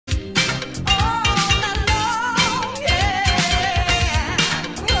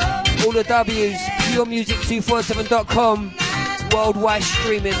the W's, puremusic247.com, worldwide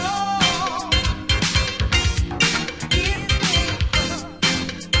streaming.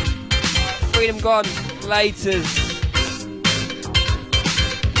 Freedom gone, laters.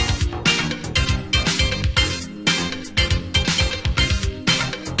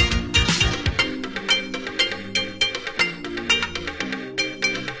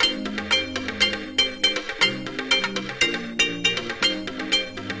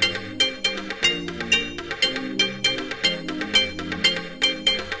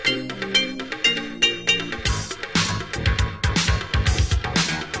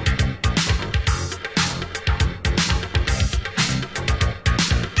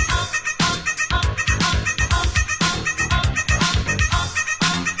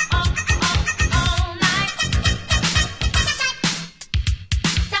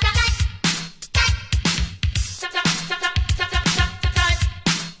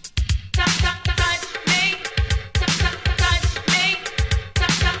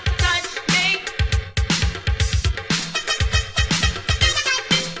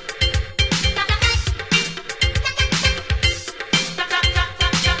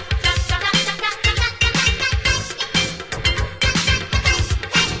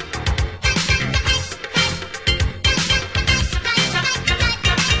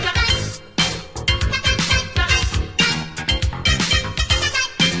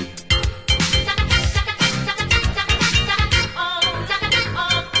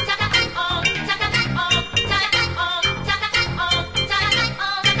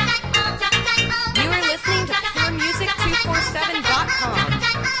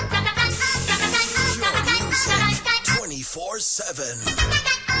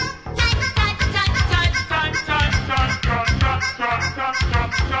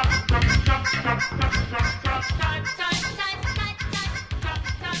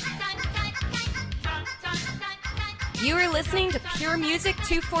 You are listening to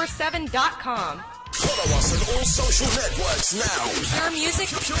puremusic247.com. Follow us on all social networks now. Pure Music.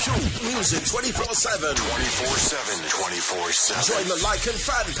 Pure Music 24/7. 24/7. Join the like and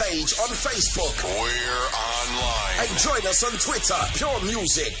fan page on Facebook. We're online. And join us on Twitter. Pure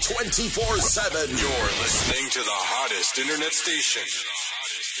Music 24/7. You're listening to the hottest internet station.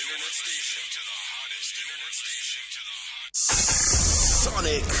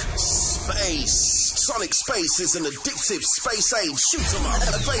 Sonic Space. Sonic Space is an addictive space-age shoot-'em-up.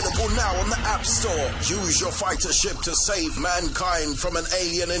 Available now on the App Store. Use your fighter ship to save mankind from an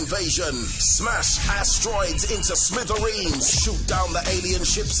alien invasion. Smash asteroids into smithereens. Shoot down the alien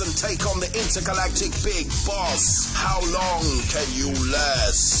ships and take on the intergalactic big boss. How long can you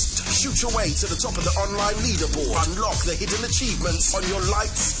last? Shoot your way to the top of the online leaderboard. Unlock the hidden achievements on your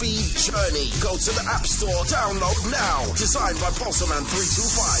light speed journey. Go to the App Store. Download now. Designed by Pulsarman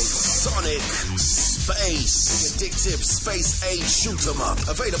 325. Sonic Space. The addictive space-age shoot-'em-up.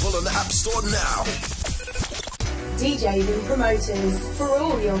 Available on the App Store now. DJs and promoters, for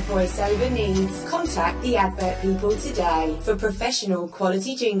all your voiceover needs, contact the Advert People today for professional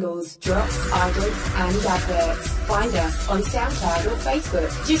quality jingles, drops, idlers and adverts. Find us on SoundCloud or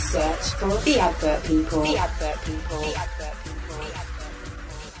Facebook. Just search for The Advert People. The Advert People. The Advert People.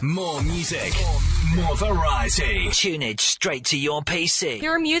 More music, more variety. Tune it straight to your PC.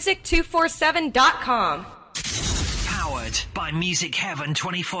 puremusic247.com. Powered by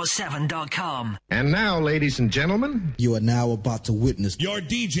MusicHeaven247.com. And now, ladies and gentlemen, you are now about to witness your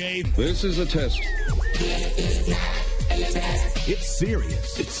DJ. This is a test. It's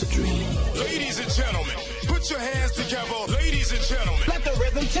serious. It's a dream. Ladies and gentlemen, put your hands together. Ladies and gentlemen, let the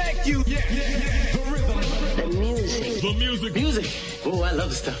rhythm take you. Yeah. The rhythm. The music. The music. Music. Oh, I love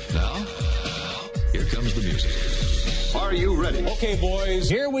the stuff. Now, here comes the music. Are you ready? Okay, boys,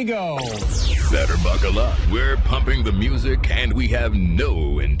 here we go. Better buckle up. We're pumping the music, and we have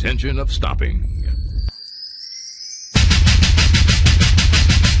no intention of stopping.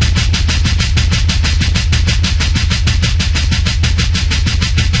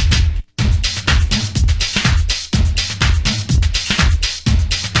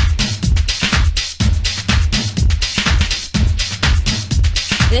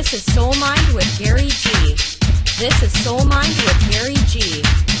 This is SoleMind with Gary G. This is SoleMind with Gary G.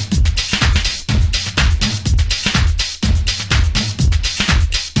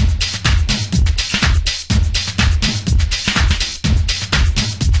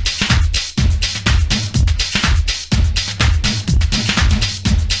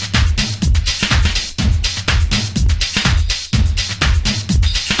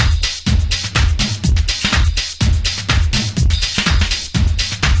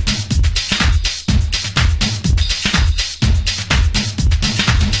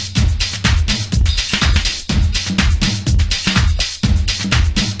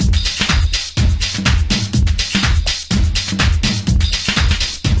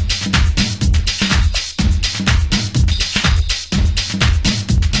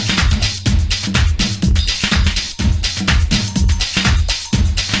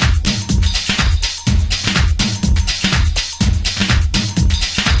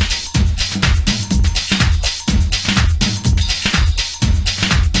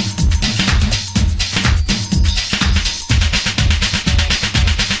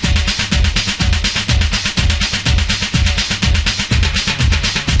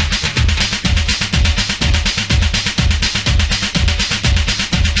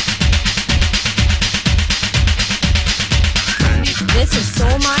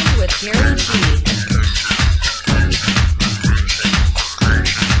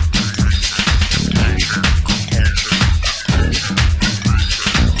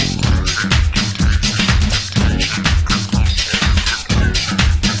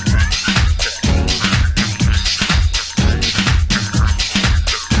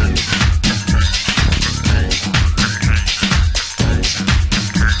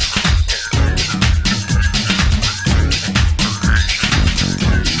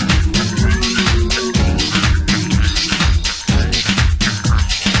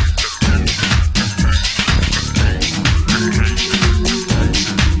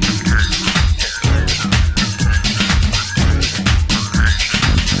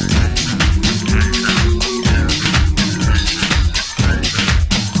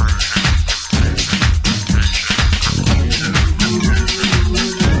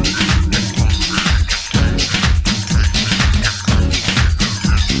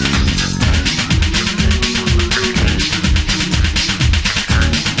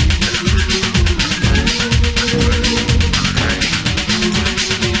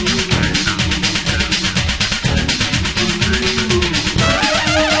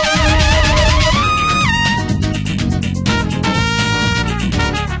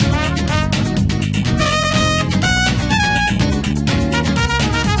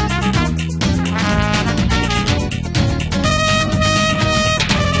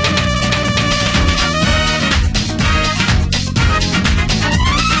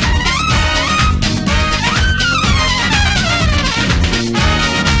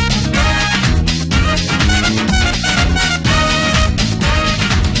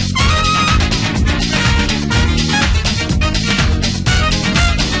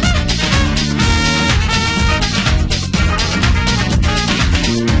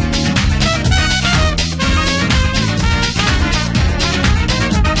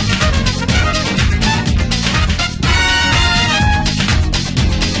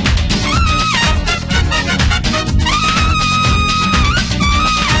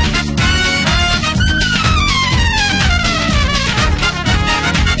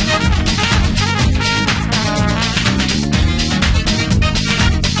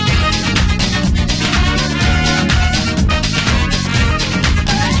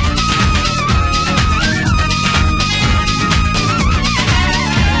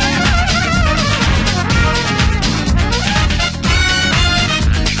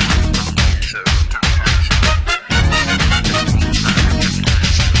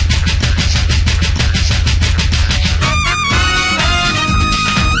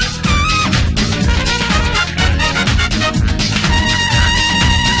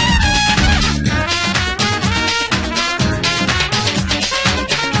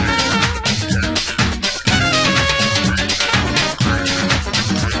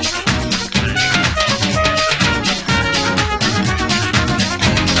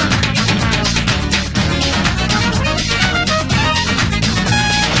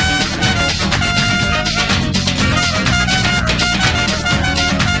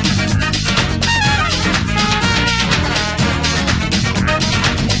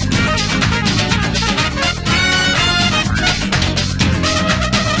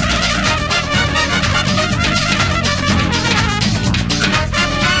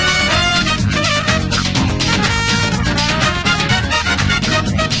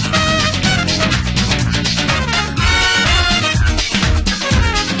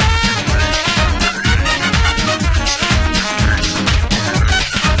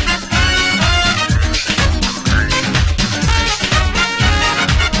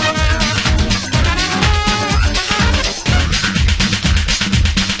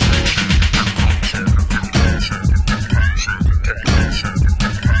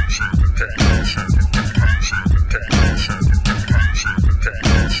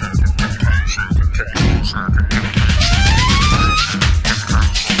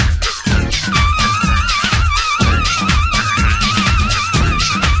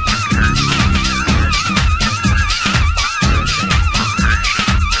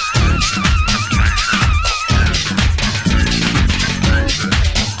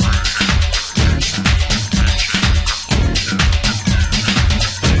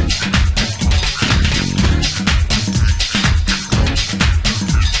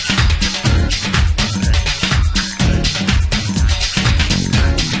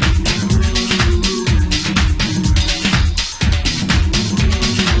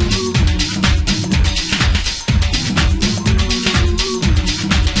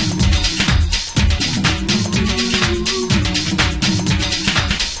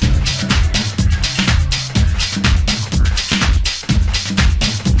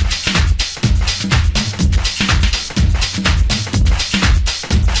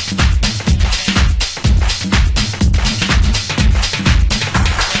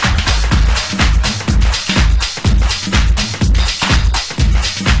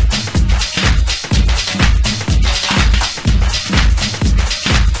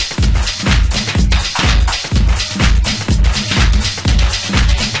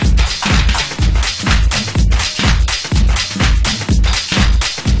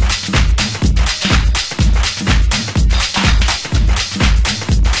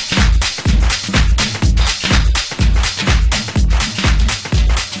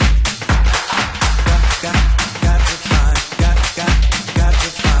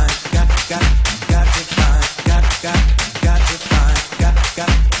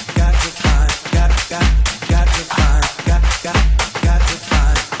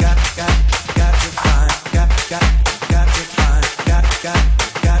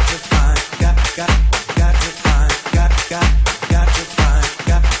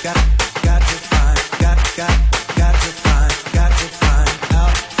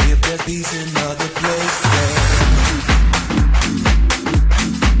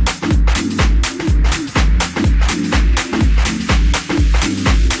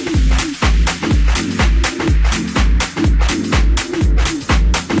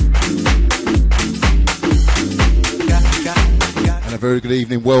 very good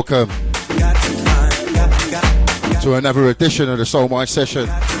evening. Welcome to another edition of the SoleMind session,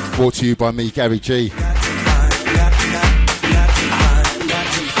 brought to you by me, Gary G.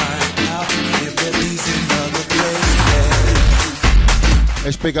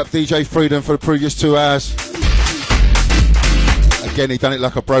 Let's pick up DJ Freedom for the previous 2 hours. Again, he done it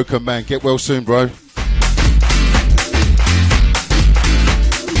like a broken man. Get well soon, bro.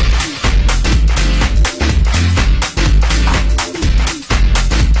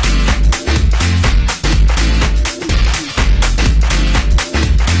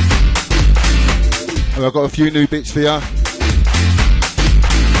 And I've got a few new bits for you. I'll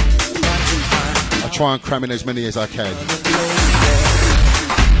try and cram in as many as I can.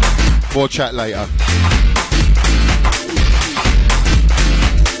 More chat later.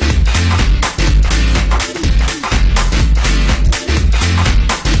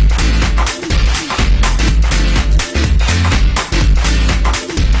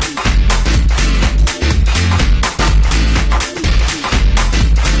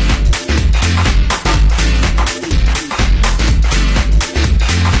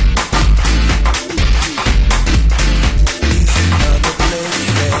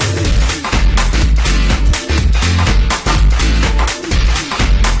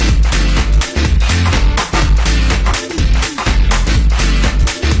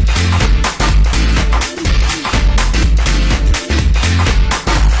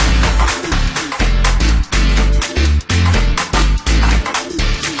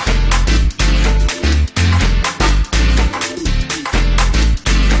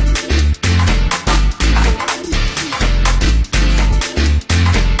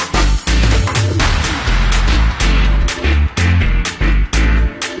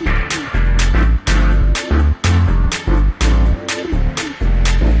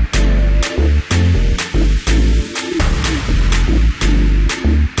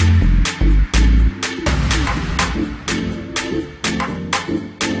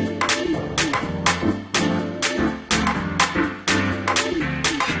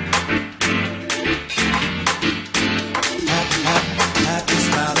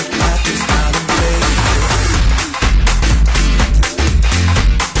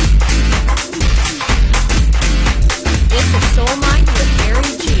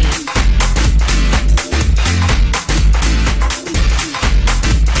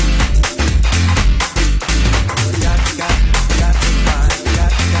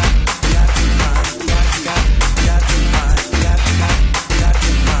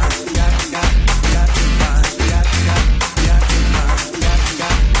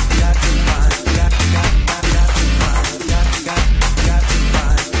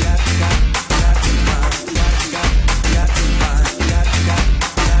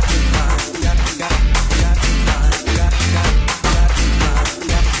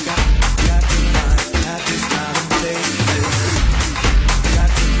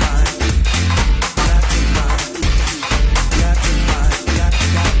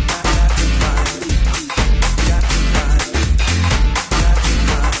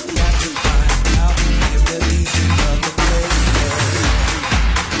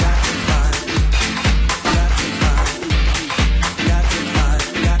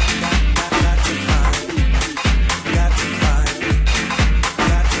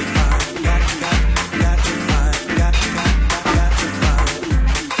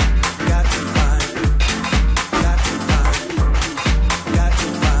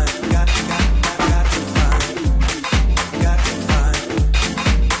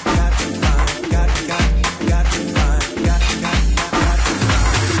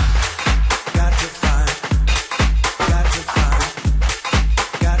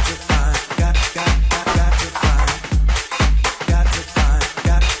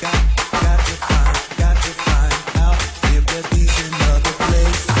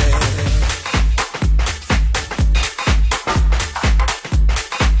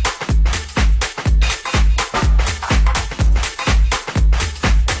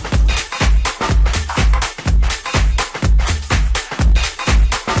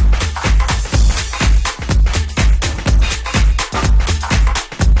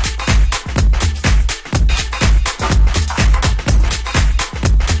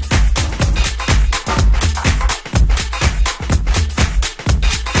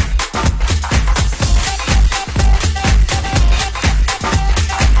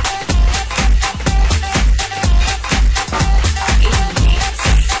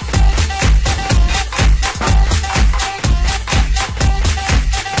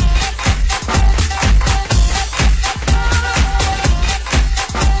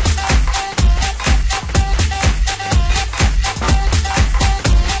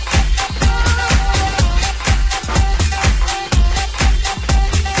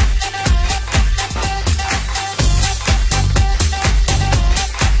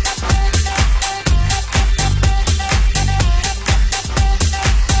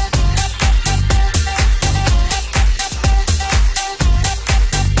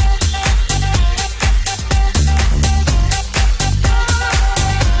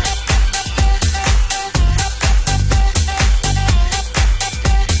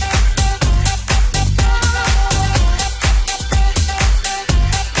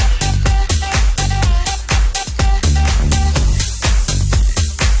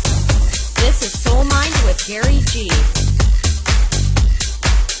 G.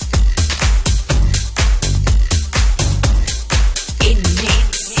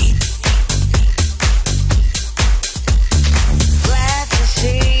 Glad to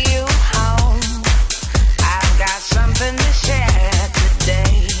see you home. I've got something to share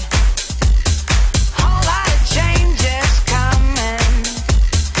today. Whole lot of changes coming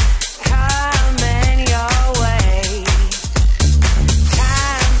your way.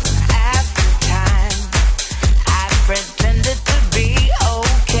 Time after time, I pretended to be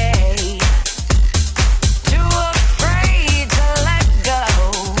okay. Too afraid to let go,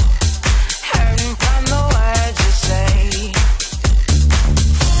 hurting from the words you say.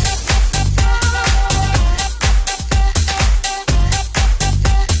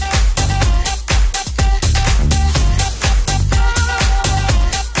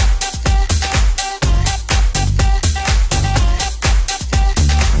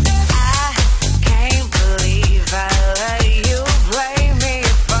 I can't believe I let you play me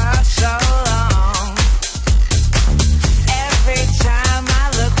for so long. Every time I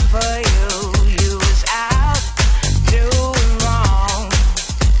look for you, you was out doing wrong.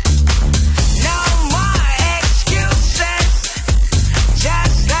 No more excuses,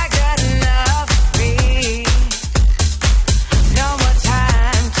 just like enough be. No more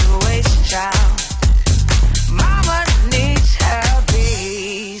time to waste, child. Mama needs her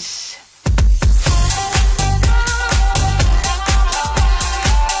peace.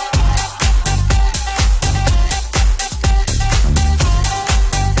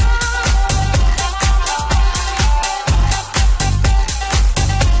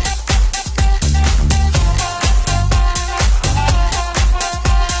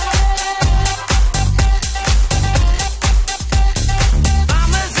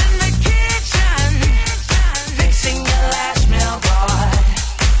 Mama's in the kitchen, fixing your last meal, boy.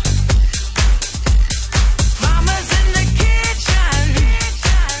 Mama's in the kitchen,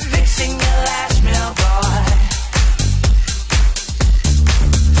 fixing your last meal, boy.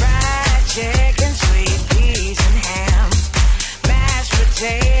 Fried chicken, sweet peas and ham, mashed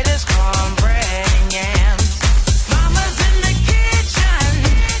potatoes, cornbread and yams. Mama's in the kitchen,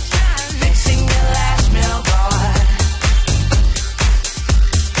 fixing your last meal, boy.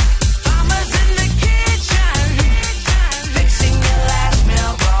 Mama's in the kitchen, fixing your last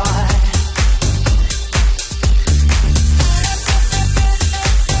meal, boy.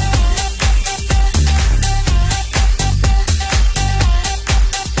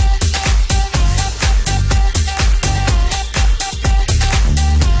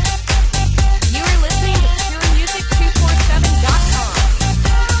 You are listening to PureMusic247.com.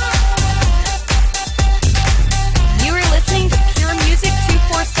 You are listening to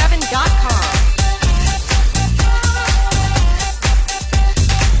PureMusic247.com.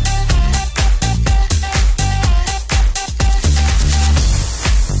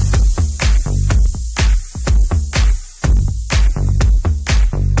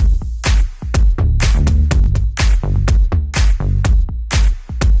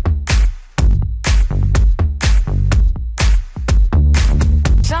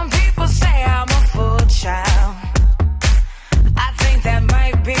 Some people say I'm a fool child. I think that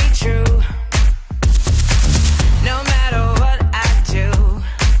might be true. No matter what I do,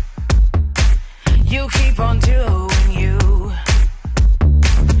 you keep on doing you.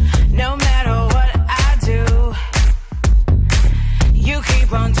 No matter what I do, you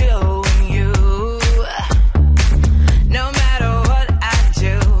keep on doing you. No matter what I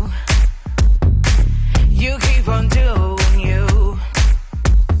do, you keep on doing you.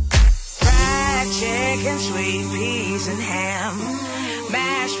 Fried chicken, sweet peas and ham,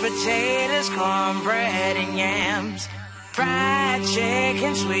 mashed potatoes, cornbread and yams. Fried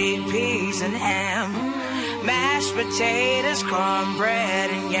chicken, sweet peas and ham, mashed potatoes, cornbread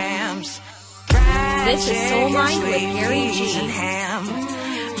and yams. Fried This is SoleMind with chicken, Gary sweet peas G. and ham,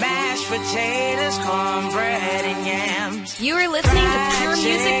 mashed potatoes, cornbread and yams. You are listening to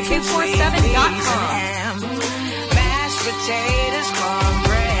PureMusic247.com. Mashed potatoes,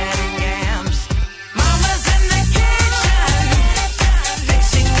 cornbread and yams. Mama's in the kitchen,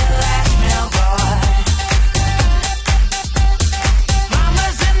 fixing your last meal, boy.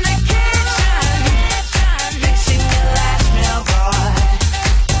 Mama's in the kitchen, fixing your last meal, boy.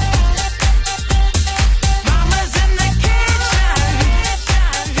 Mama's in the kitchen,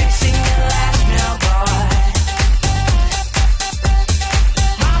 fixing your last meal, boy.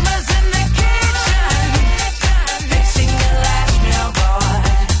 Mama's in the kitchen, fixing your last meal, boy.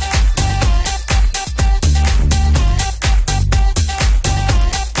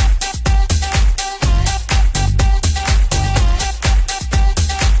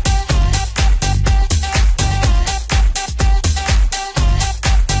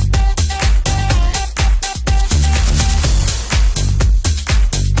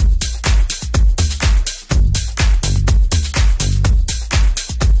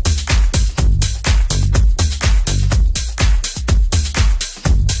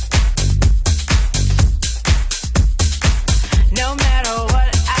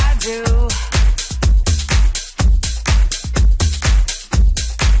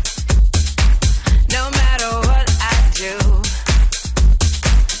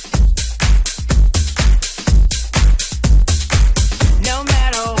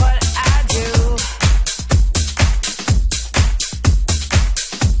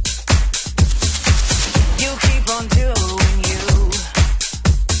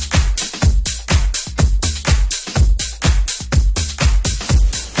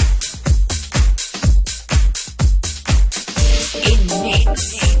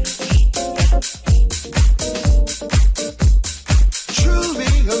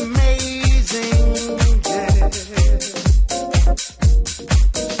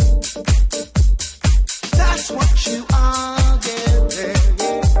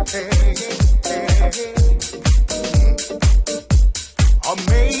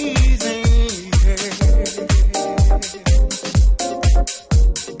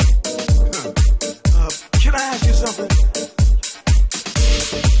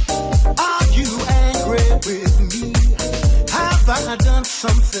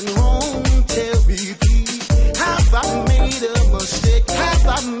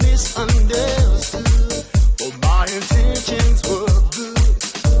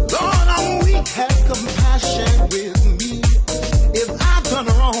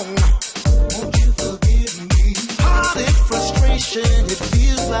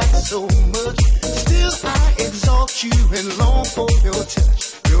 so much. Still I exalt you and long for your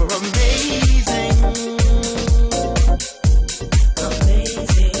touch. You're amazing.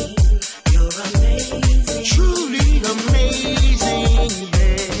 Amazing. You're amazing. Truly amazing.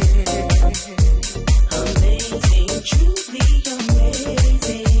 Yeah. Amazing. Truly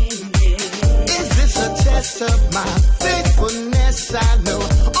amazing. Yeah. Is this a test of my faithfulness? I know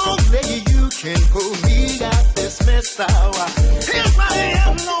only you can pull me out this mess. Here I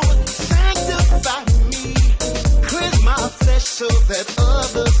am, Lord, sanctify me, cleanse my flesh so that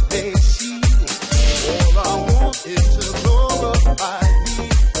others may see. All I want is to glorify thee.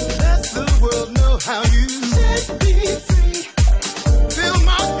 Let the world know how you set me free. Fill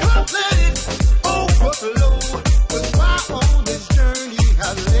my cup, let it overflow. 'Cause while on this journey, I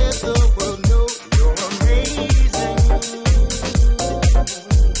let the world know you're amazing.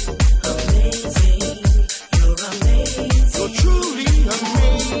 Amazing, you're amazing. You're truly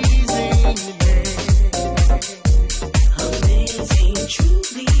amazing, yeah. Amazing,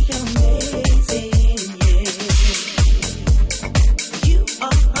 truly amazing, yeah. You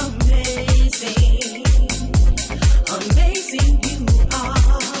are amazing. Amazing you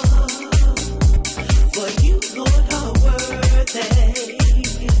are. For you, Lord, are worthy.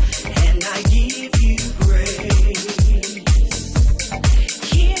 And I give you praise.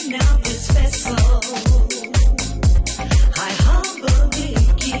 Hear now this vessel I humbly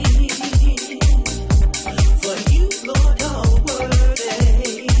give. For you, Lord, are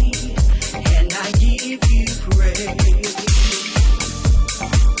worthy. And I give you praise.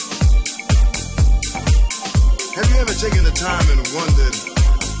 Have you ever taken the time and wondered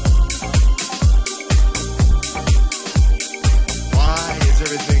why is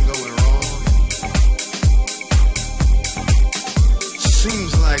everything going wrong?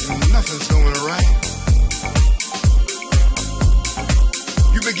 Seems like nothing's going right.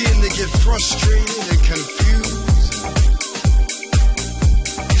 You begin to get frustrated and confused.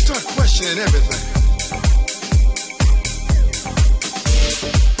 You start questioning everything.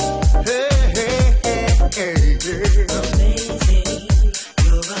 Hey, hey, hey, hey, hey. Amazing,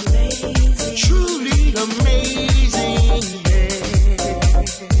 you're amazing. Truly amazing, yeah.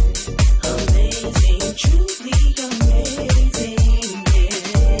 Amazing, truly amazing, yeah.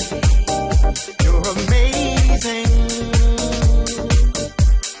 You're amazing.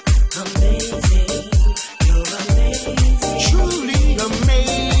 Amazing, you're amazing. Truly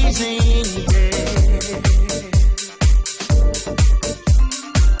amazing, yeah.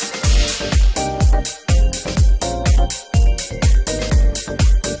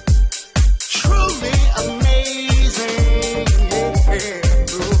 Truly amazing, yeah.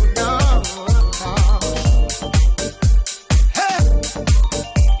 Oh, no. Hey.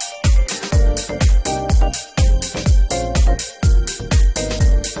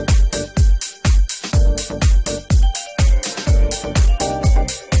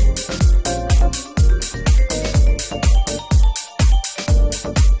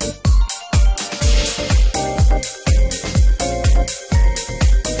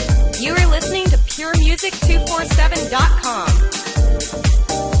 You are listening to PureMusic247.com.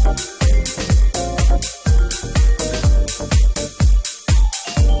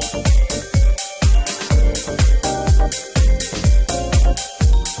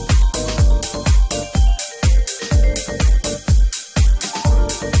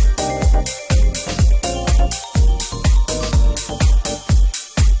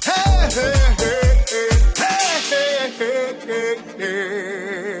 Hey, hey, hey, hey, hey, hey, hey,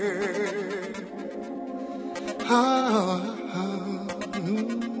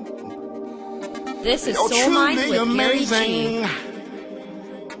 This is You're SoleMind truly with Gary G. amazing.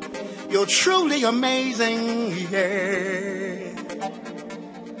 You're truly amazing, yeah.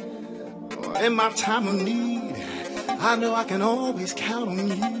 In my time of need, I know I can always count on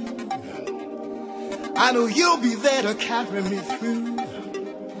you. I know you'll be there to carry me through.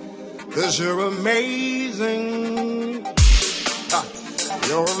 'Cause you're amazing.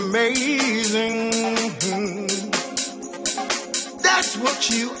 You're amazing. That's what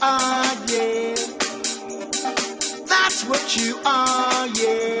you are, yeah. That's what you are,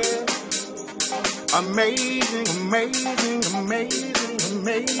 yeah. Amazing, amazing, amazing,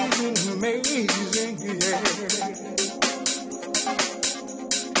 amazing, amazing, yeah.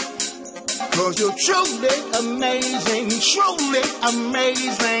 'Cause you're truly amazing, truly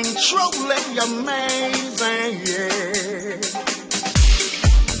amazing, truly amazing, yeah.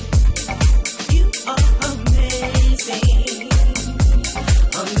 You are amazing,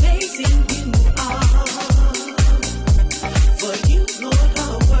 amazing you are. For you, Lord,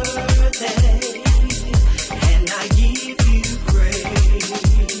 are worthy, and I give you praise.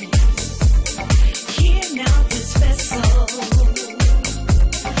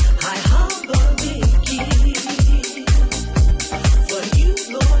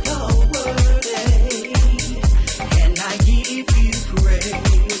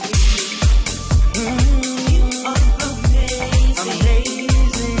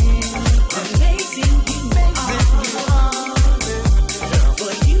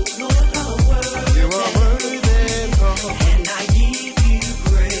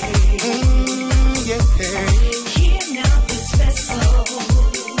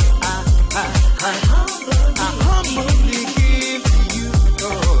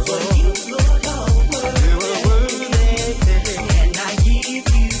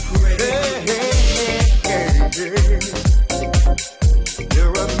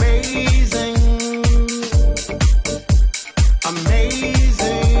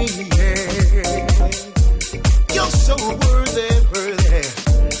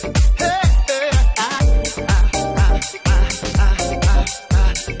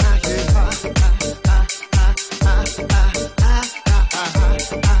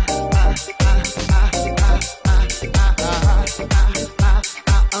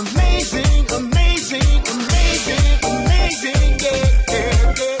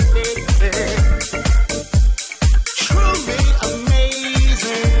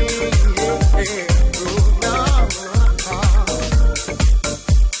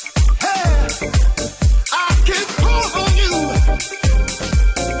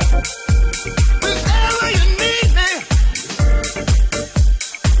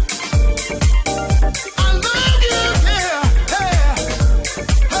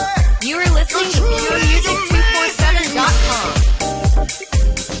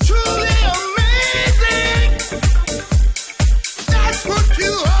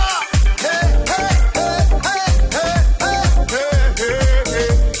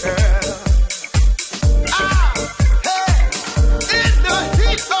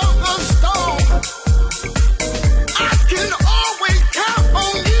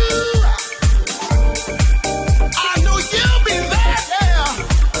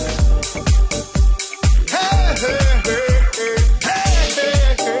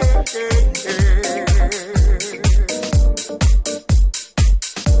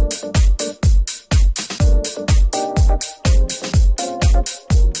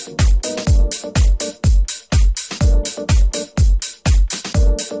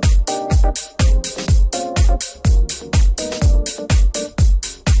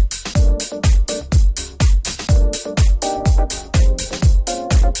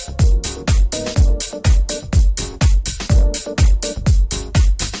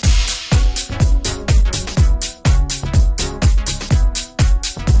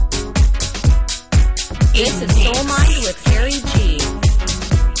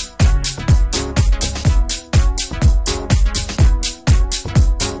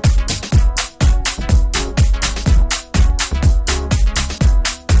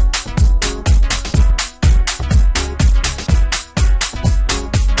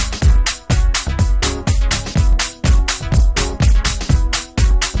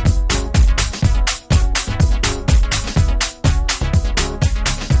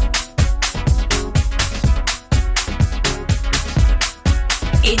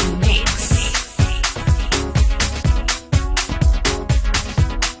 in the mix.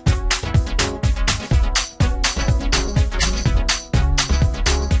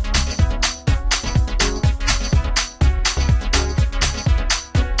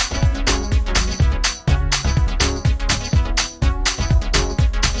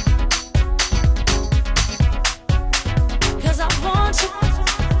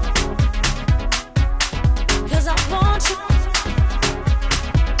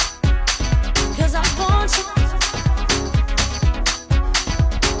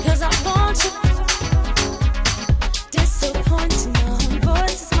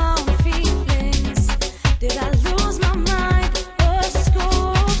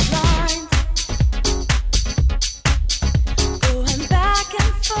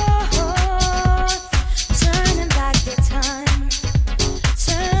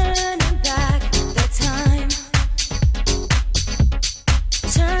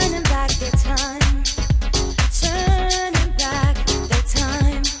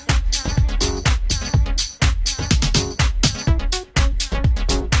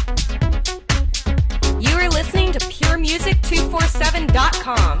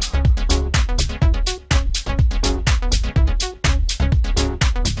 music247.com.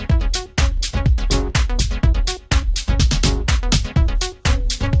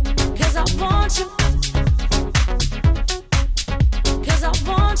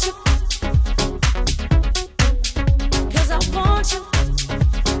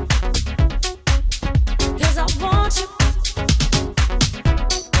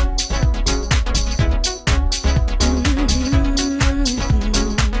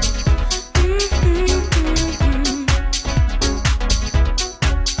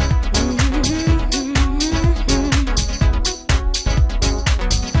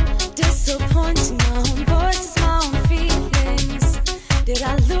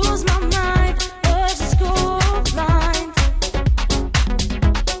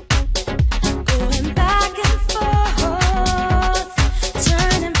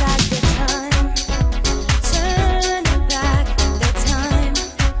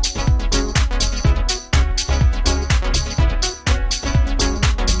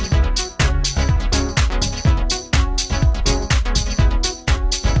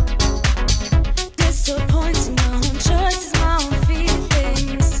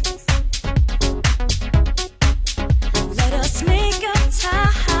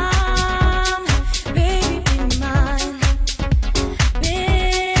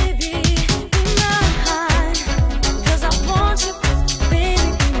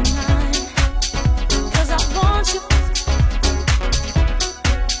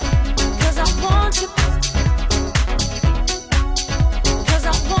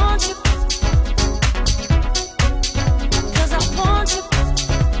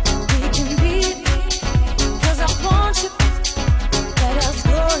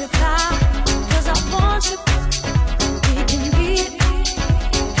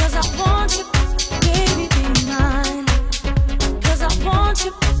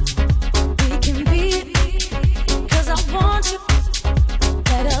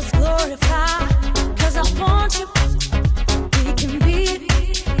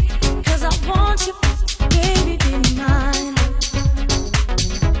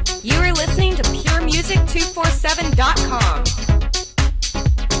 music247.com.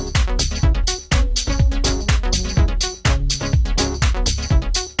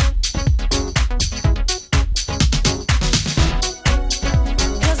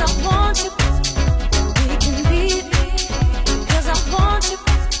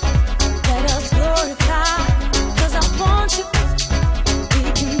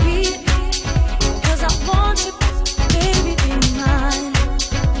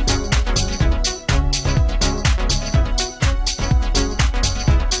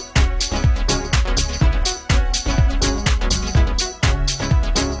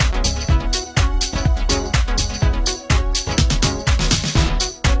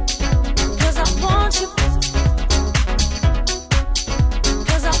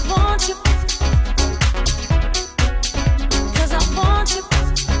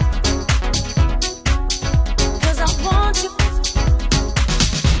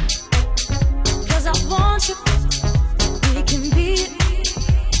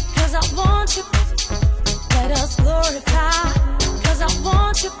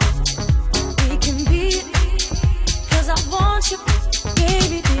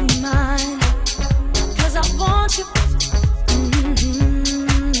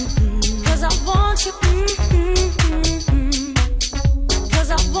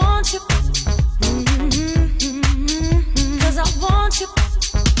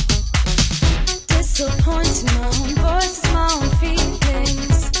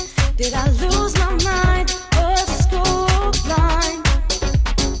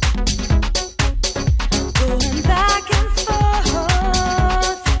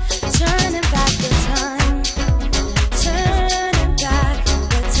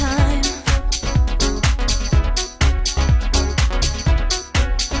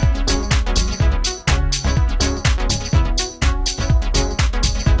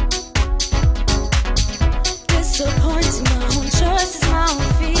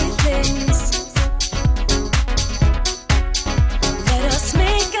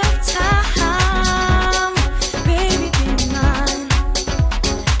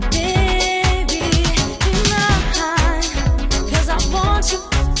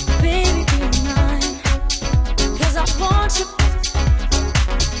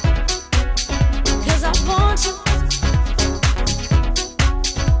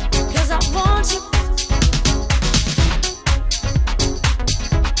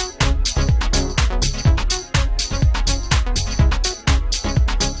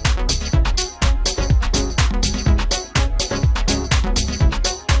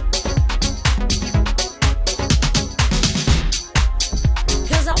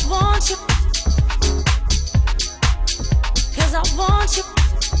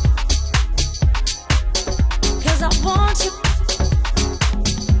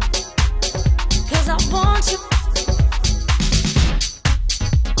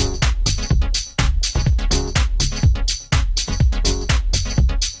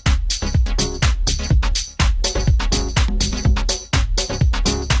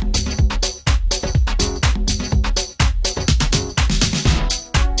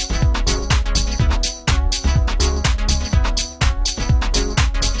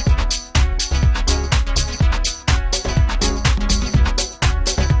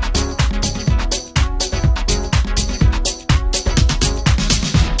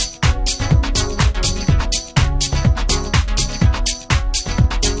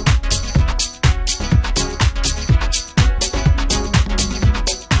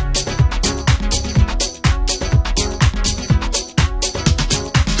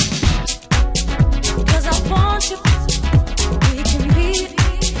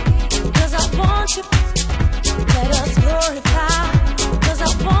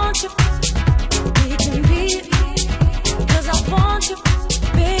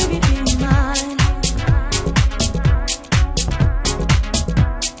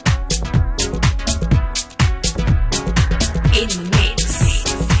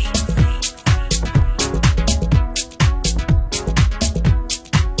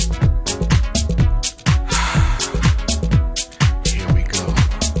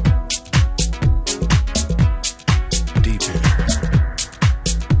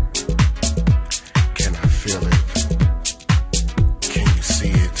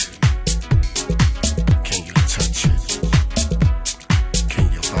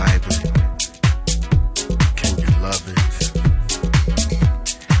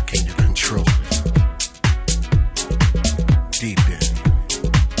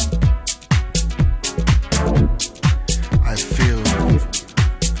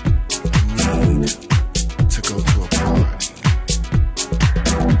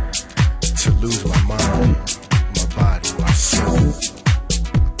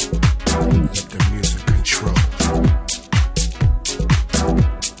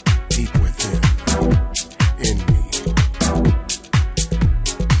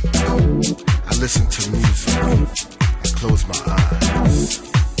 listen to music. I close my eyes.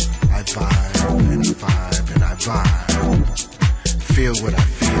 I vibe and I vibe and I vibe. Feel what I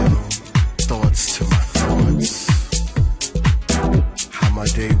feel. Thoughts to my thoughts. How my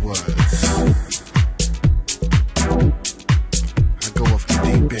day was. I go off the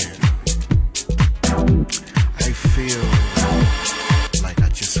deep end. I feel like I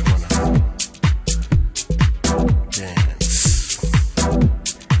just wanna dance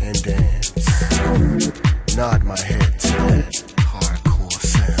and dance. Nod my head to that hardcore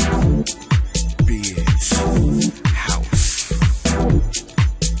sound. Be it house.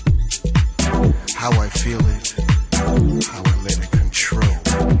 How I feel it, how I let it control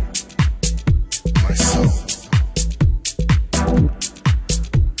my soul.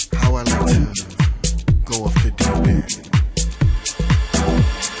 How I like to go off the deep end.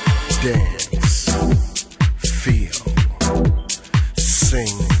 Dance, feel,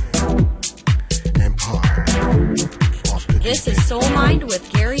 sing, and part. Off the This is SoleMind with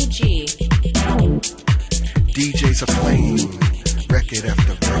Gary G. DJs are playing record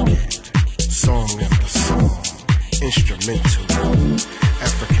after record, song after song, instrumental,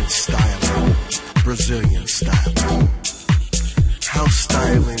 African styling, Brazilian styling, house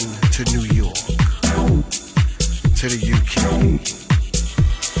styling to New York, to the UK,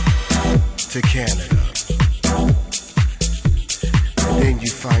 to Canada. And then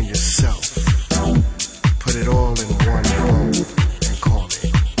you find yourself, put it all in one room and call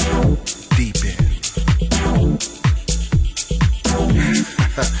it deep end.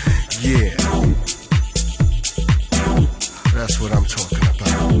 Yeah, that's what I'm talking about.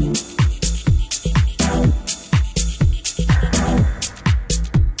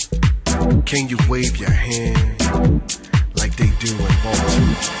 Can you wave your hand like they do in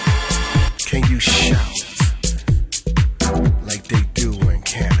Baltimore? Can you shout like they do in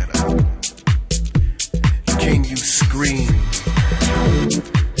Canada? Can you scream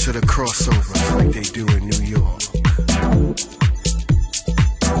to the crossovers like they do in New York?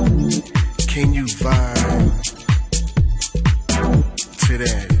 Can you vibe to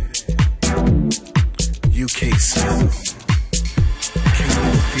that UK sound? Can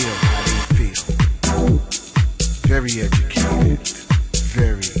you feel how they feel? Very educated,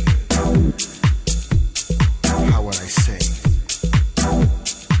 very, how would I say?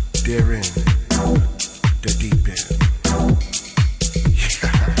 They're in the deep end.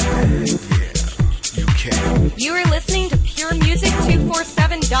 Yeah, you can. You are listening to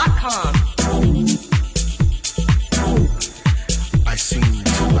PureMusic247.com. I seem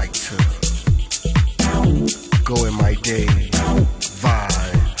to like to go in my day,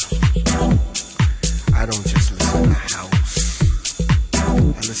 vibe. I don't just listen to house.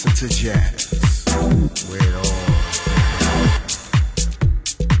 I listen to jazz. Where it all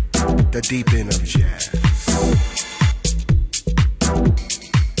the deep end of jazz.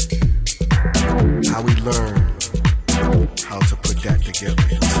 How we learn how to put that together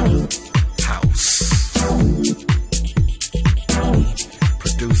into house.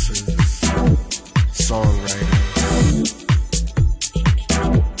 Producers, songwriters,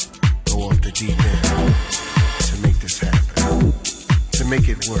 go off the deep end to make this happen, to make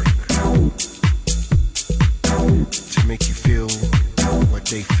it work, to make you feel what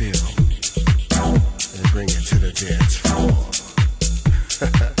they feel, and bring it to the dance floor.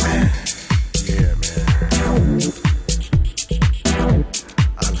 Yeah, man.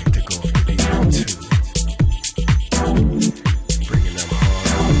 I like to go off the deep end too. Bringing them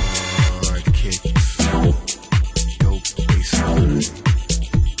hard kicks, dope bassline,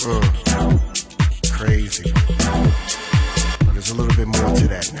 crazy. But there's a little bit more to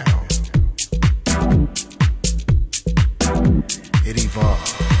that now. It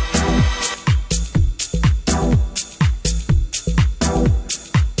evolved.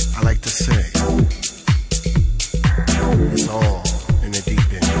 I like to say, it's all in the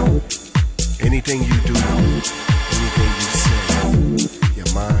deep end. Anything you do, anything you say, your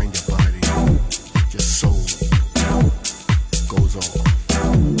mind, your body, your soul goes off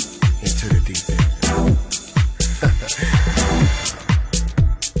into the deep end.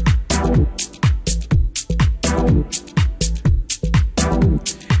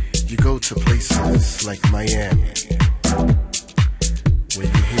 You go to places like Miami, where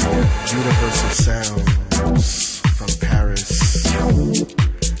you hear universal sounds from Paris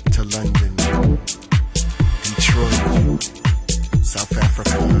to London, Detroit, South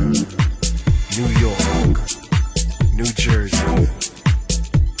Africa, New York, New Jersey.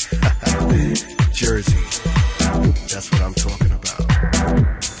 Jersey, that's what I'm talking about.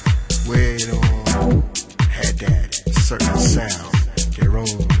 Where it all had that certain sound, their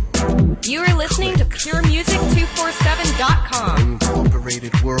own. You are listening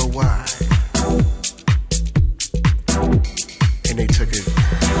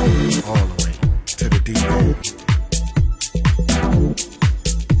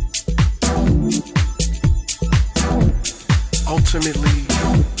ultimately,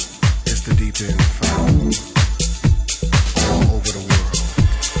 it's the deep end found all over the world.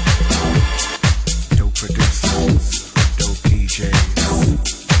 Dope producers, dope DJs,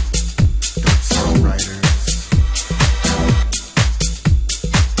 dope songwriters,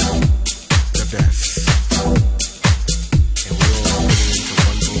 the best. And we all put it into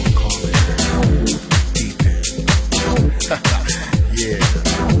one little call it deep end. Yeah.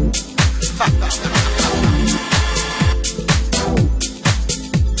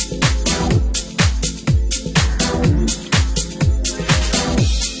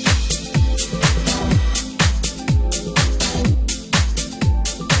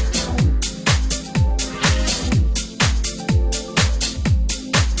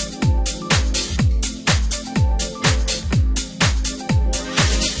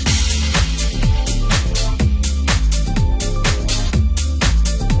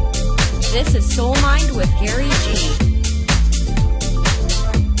 This is SoleMind with Gary G.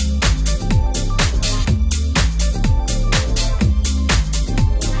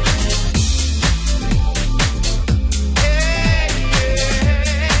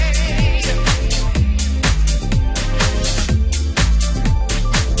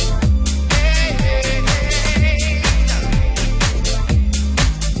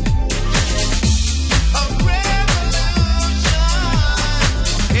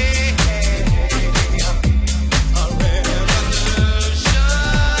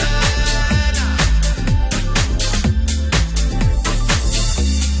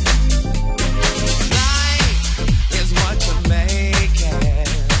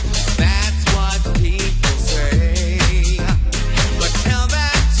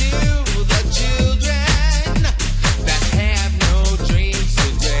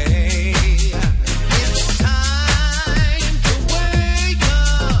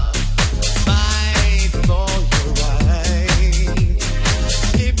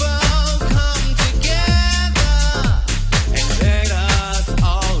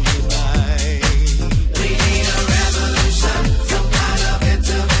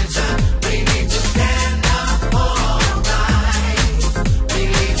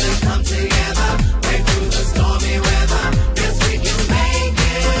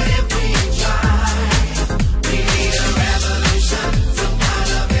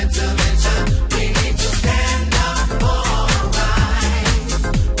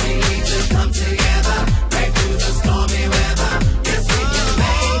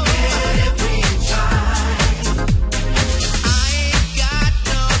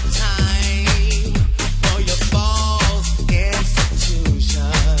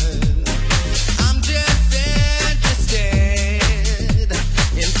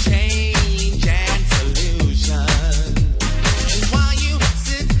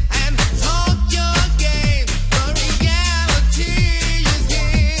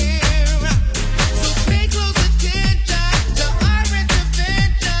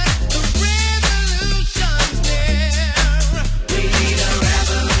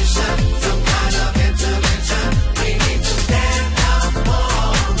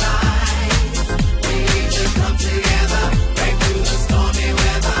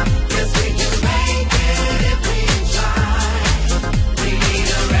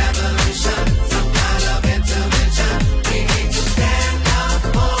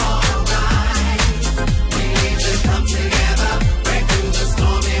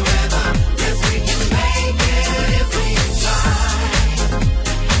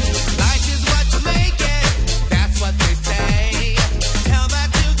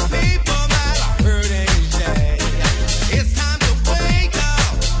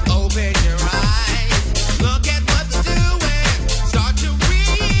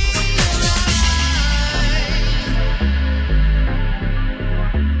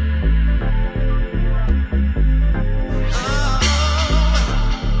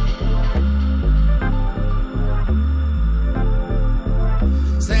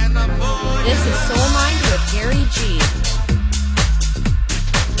 This is SoleMind with Gary G.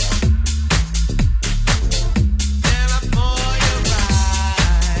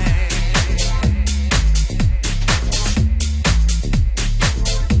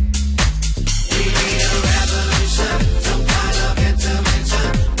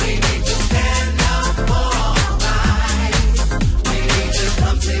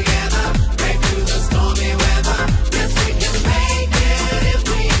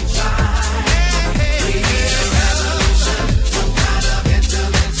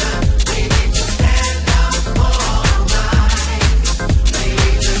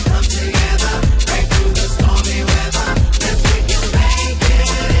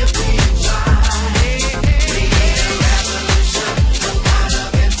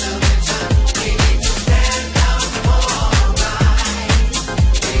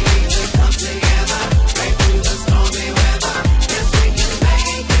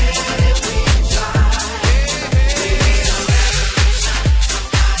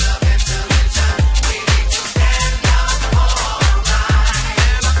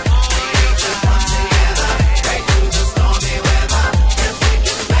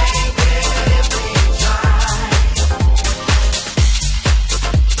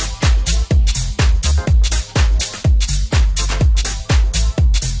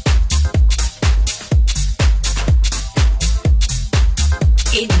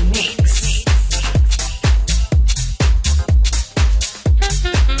 in the mix.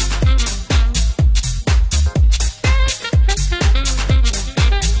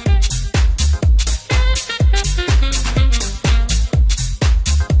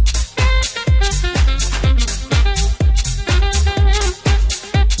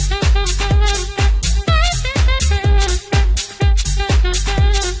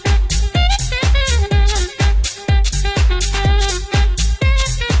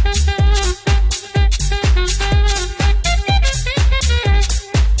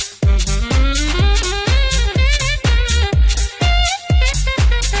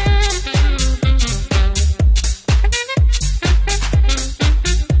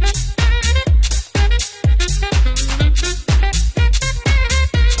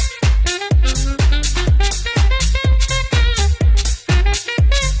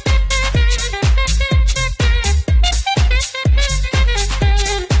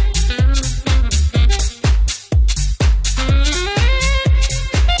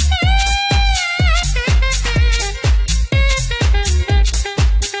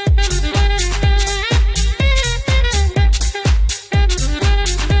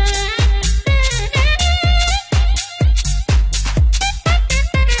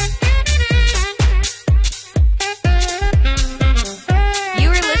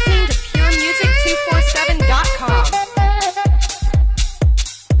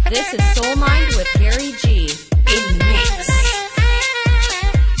 This is SoleMind with Gary G in the mix.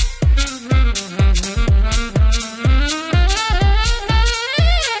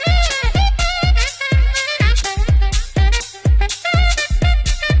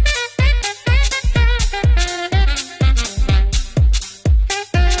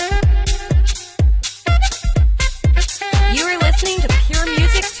 You are listening to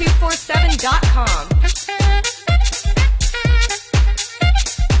PureMusic247.com.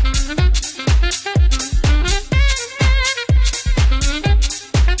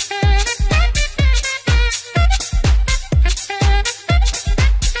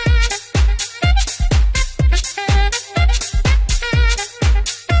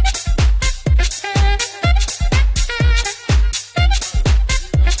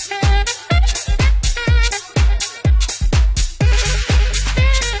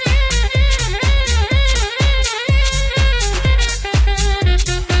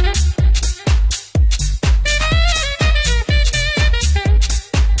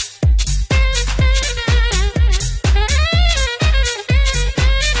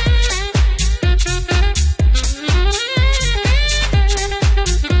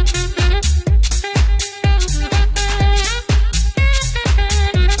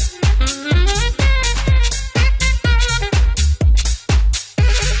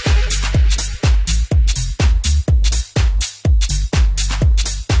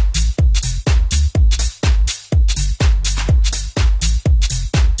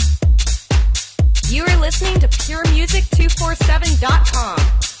 You are listening to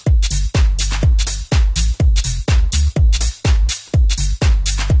PureMusic247.com.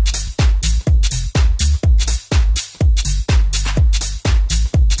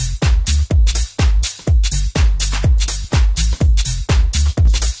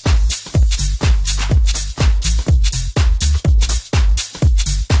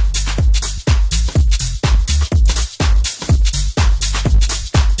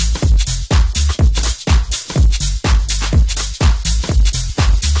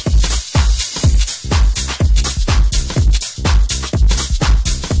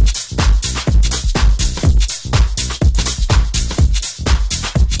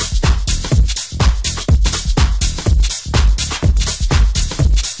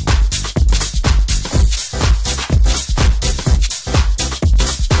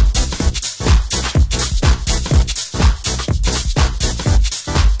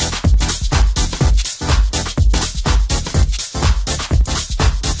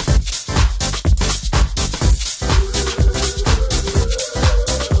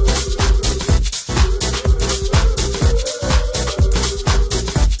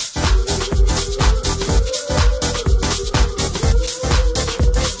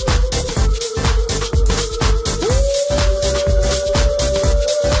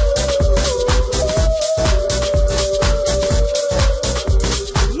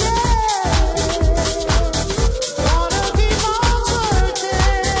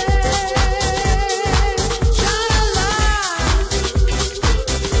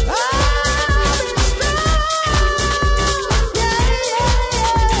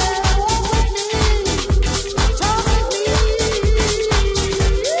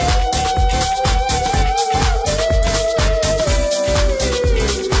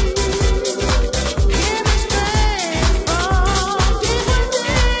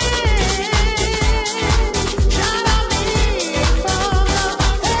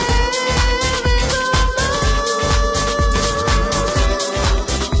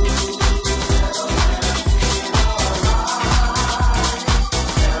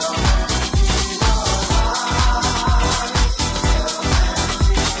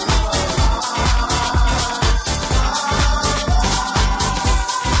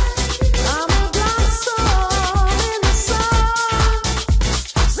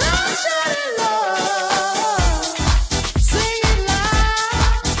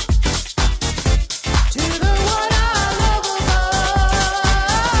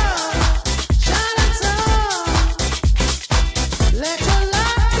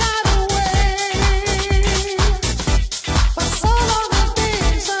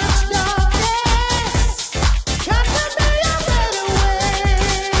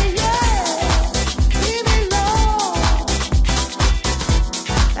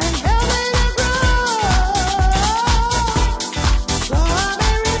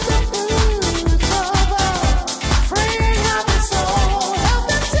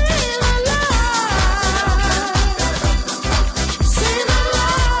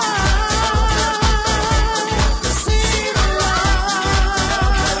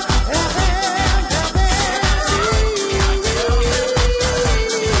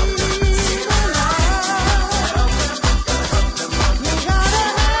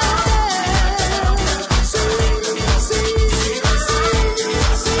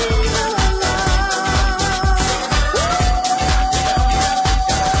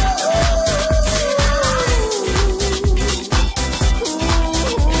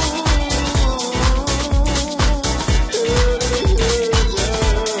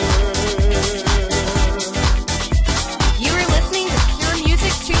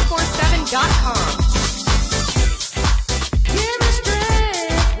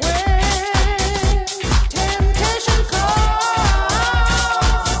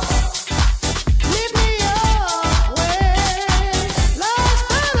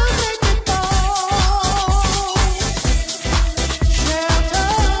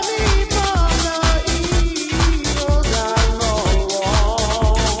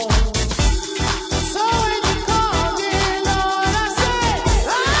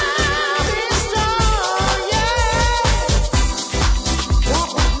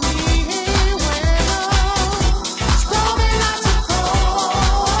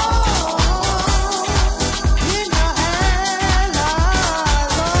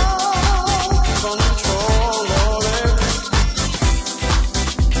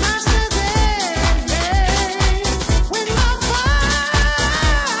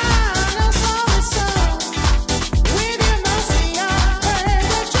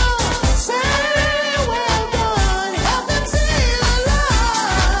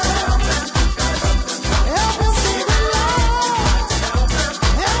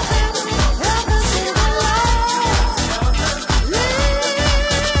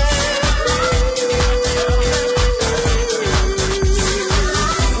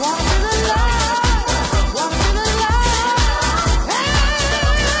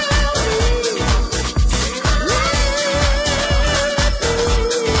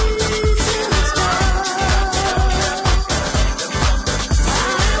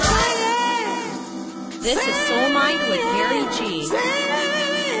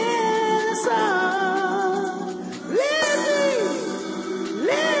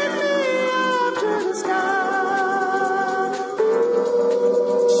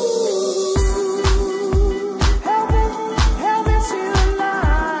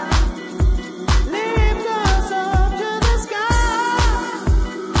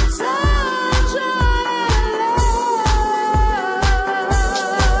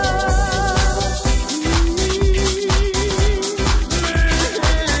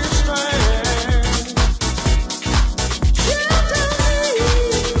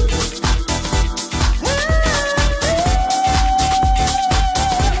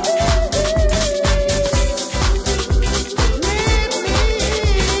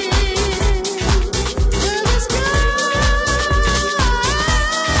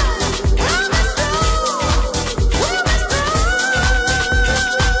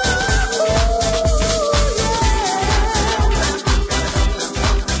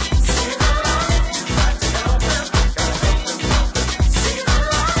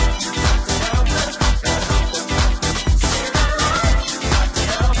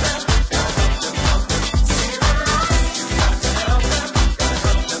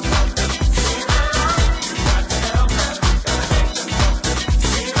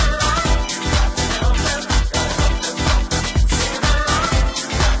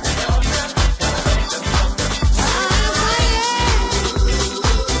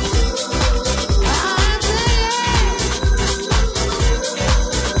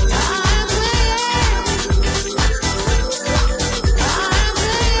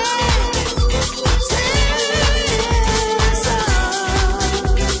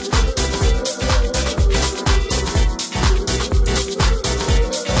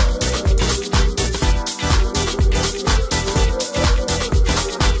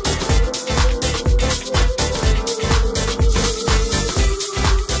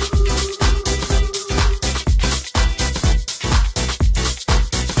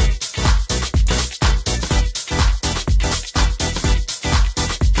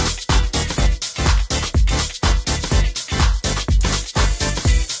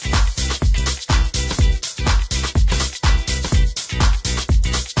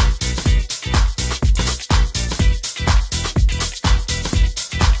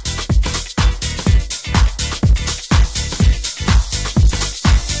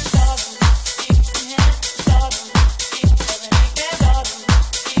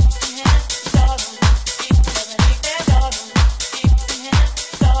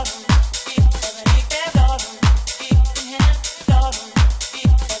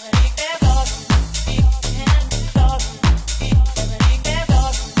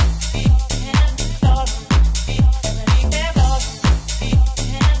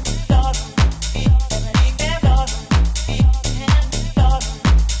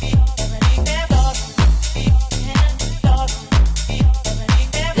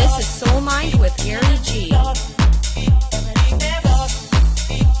 Gary G.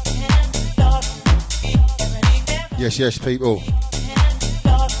 Yes, yes, people.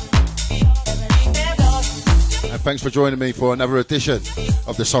 And thanks for joining me for another edition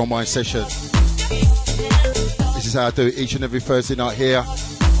of the SoleMind session. This is how I do it each and every Thursday night here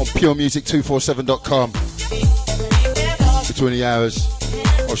on puremusic247.com between the hours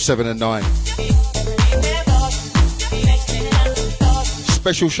of 7 and 9.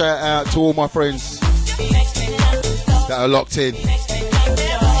 Special shout out to all my friends that are locked in.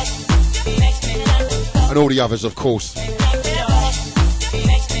 And all the others, of course. I'm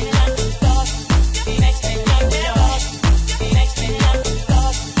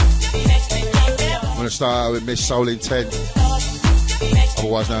going to start out with Miss Soul in 10,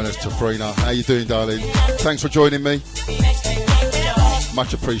 otherwise known as Tafrina. How you doing, darling? Thanks for joining me.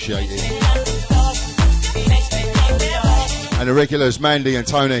 Much appreciated. And the regulars, Mandy and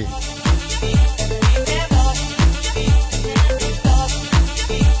Tony.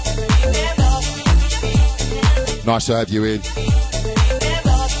 Nice to have you in.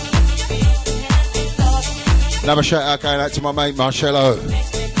 Another shout out going out to my mate Marcello.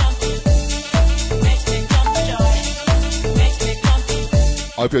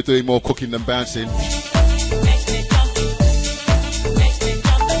 Hope you're doing more cooking than bouncing.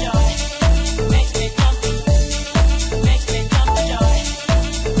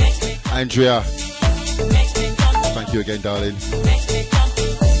 Andrea, thank you again, darling.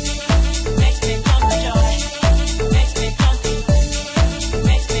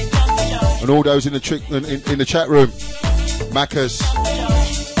 And all those in the chat room, Macca's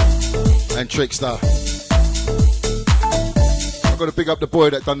and Trickster. I've got to big up the boy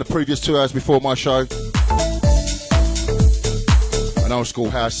that done the previous 2 hours before my show. An old school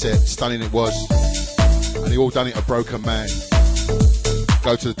house set, stunning it was. And he all done it a broken man.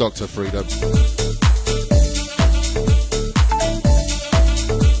 Go to the doctor, Freedom.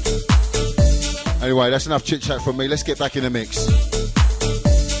 Anyway, that's enough chit chat from me. Let's get back in the mix.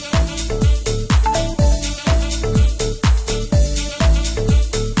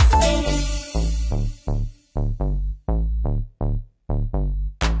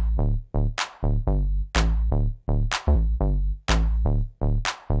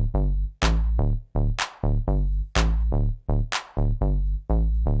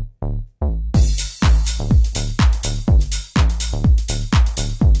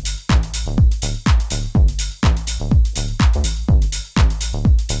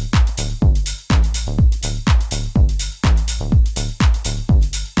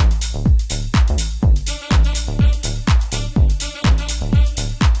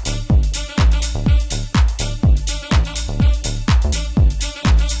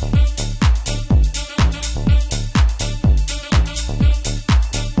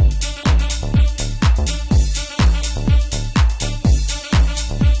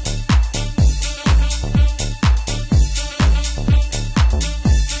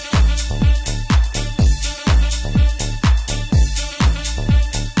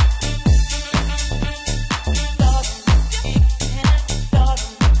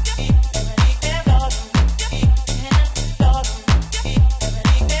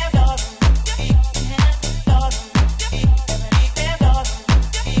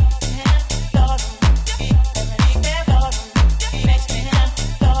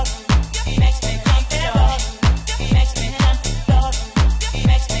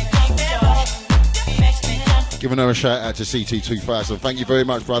 Give another shout out to CT2000. Thank you very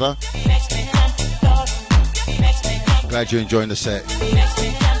much, brother. Glad you're enjoying the set.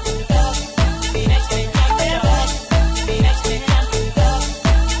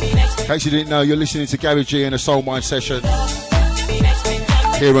 In case you didn't know, you're listening to Gary G in a SoleMind session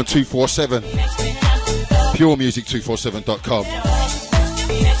here on 247, puremusic247.com.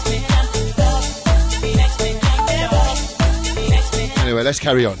 Anyway, let's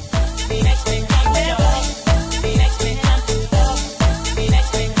carry on.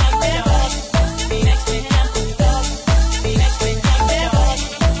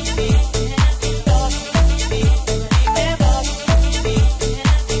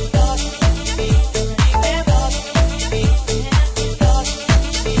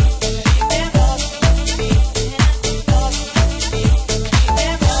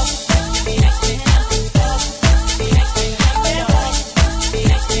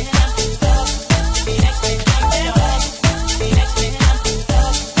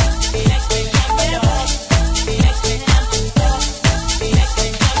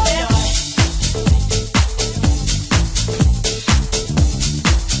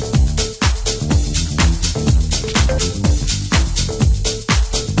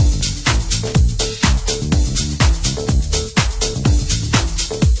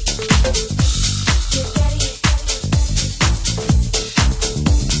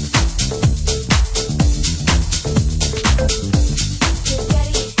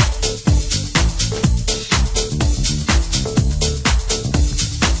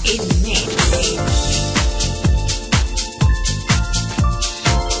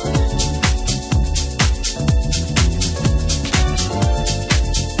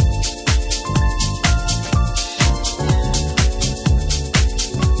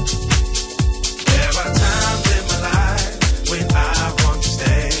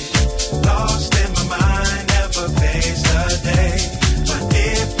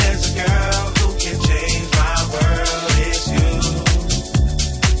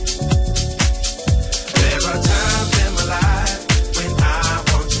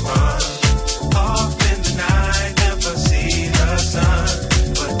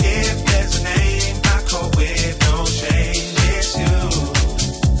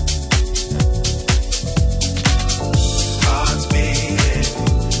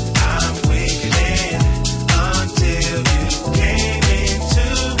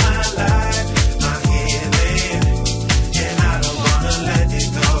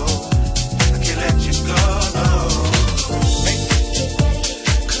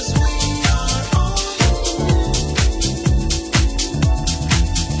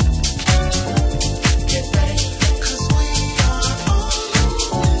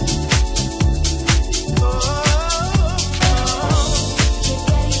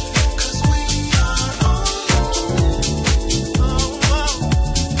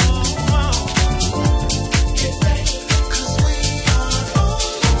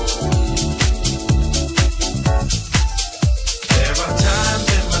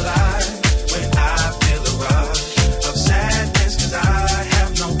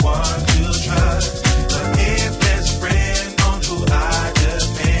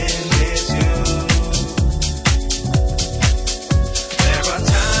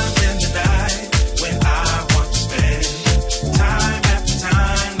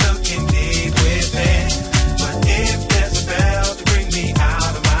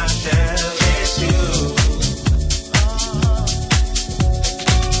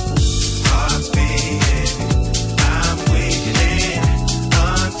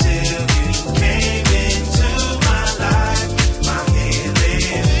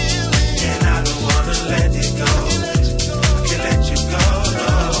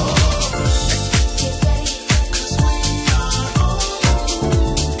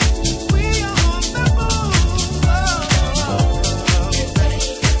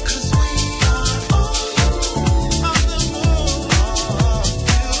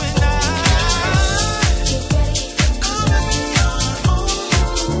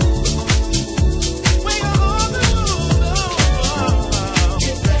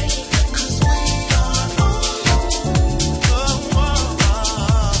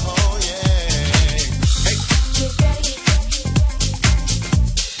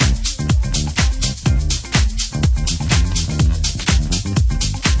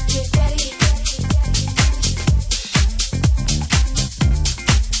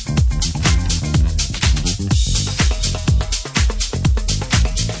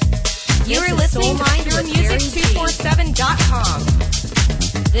 You are listening to PureMusic247.com.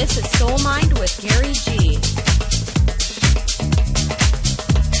 This is SoleMind with Gary G.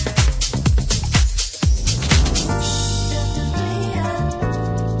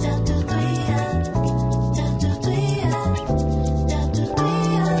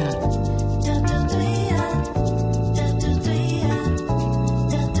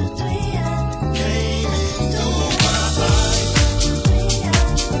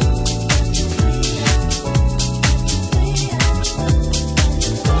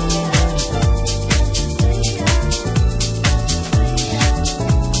 Yeah.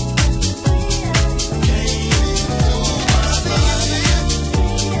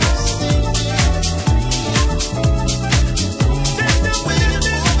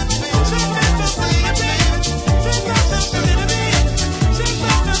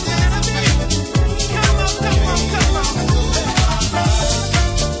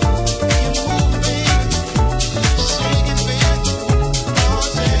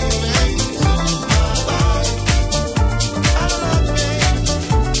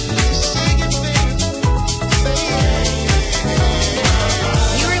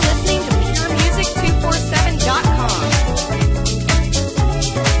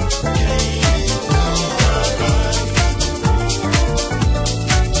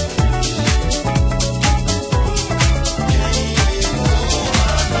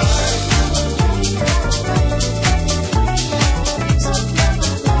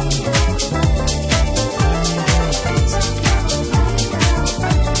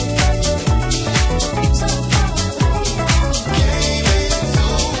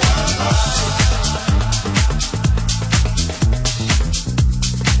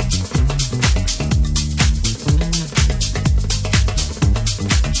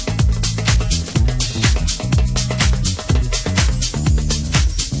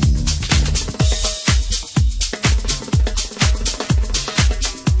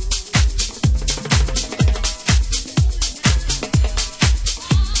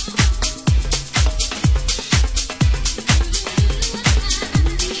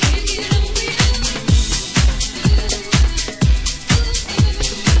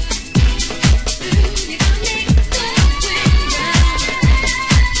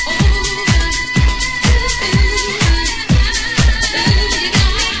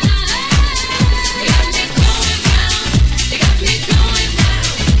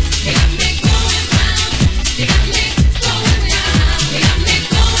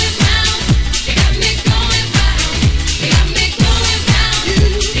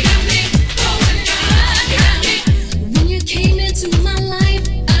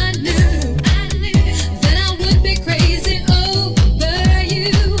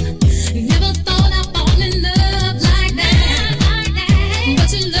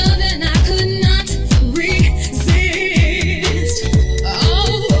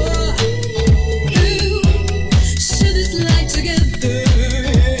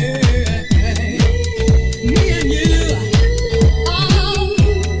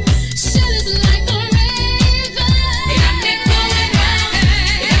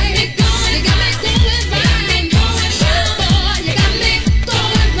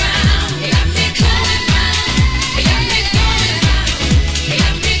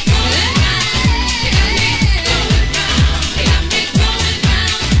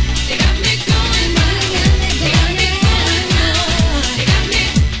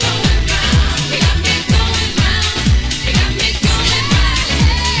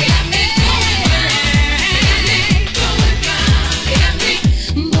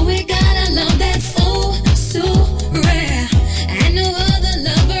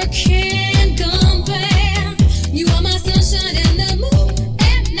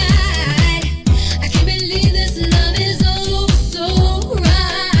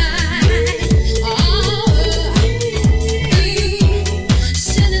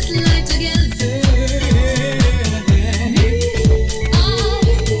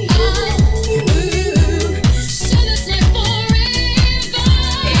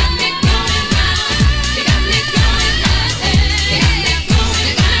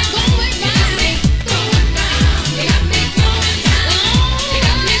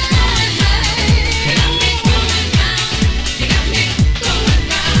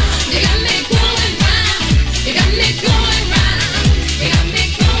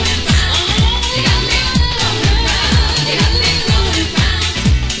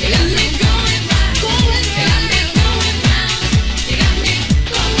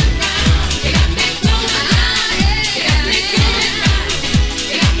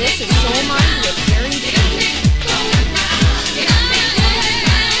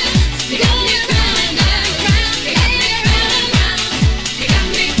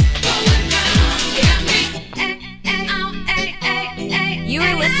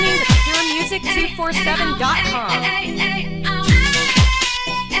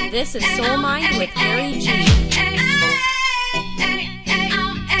 This is SoleMind with Gary G.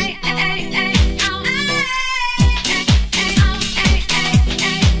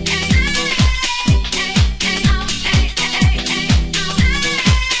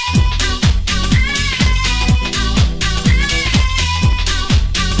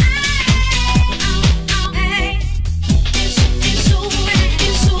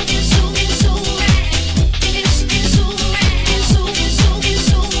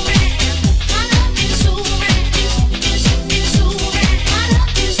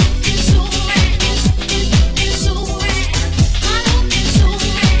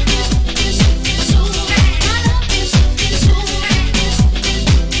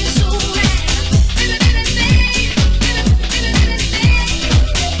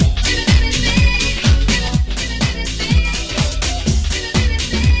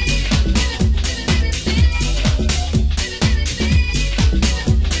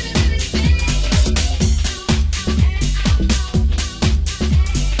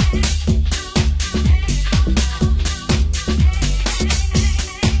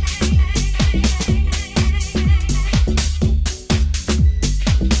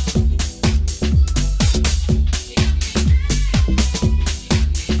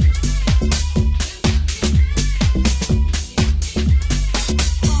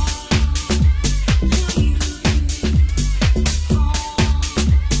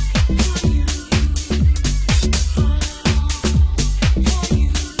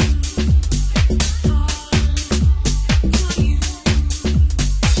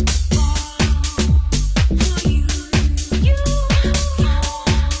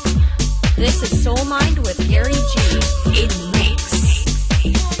 This is SoleMind with Gary G. In the mix.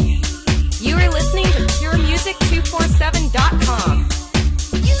 You are listening to PureMusic247.com.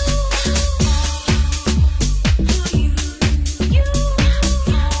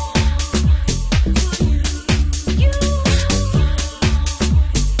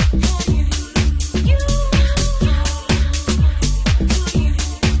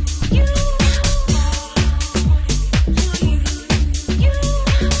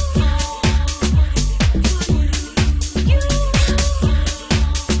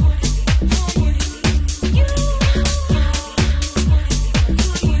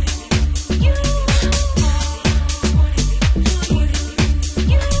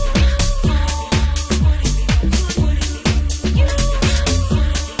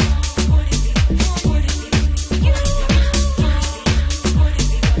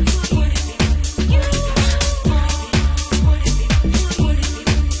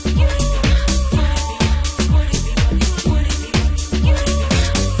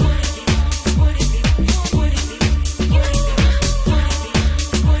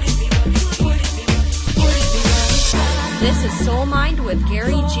 This is SoleMind with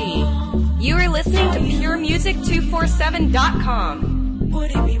Gary G. You are listening to PureMusic247.com.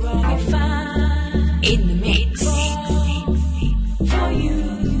 Would it be wrong if I In the mix. for you?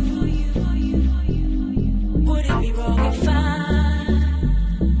 Would it be wrong if I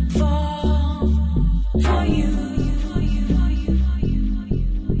fall for you?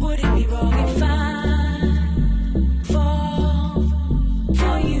 Would it be wrong if I fall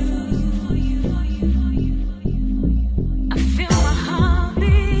for you? I feel my heart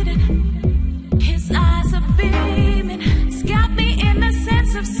beating, his eyes are beaming, it's got me in a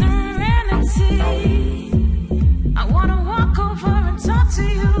sense of serenity.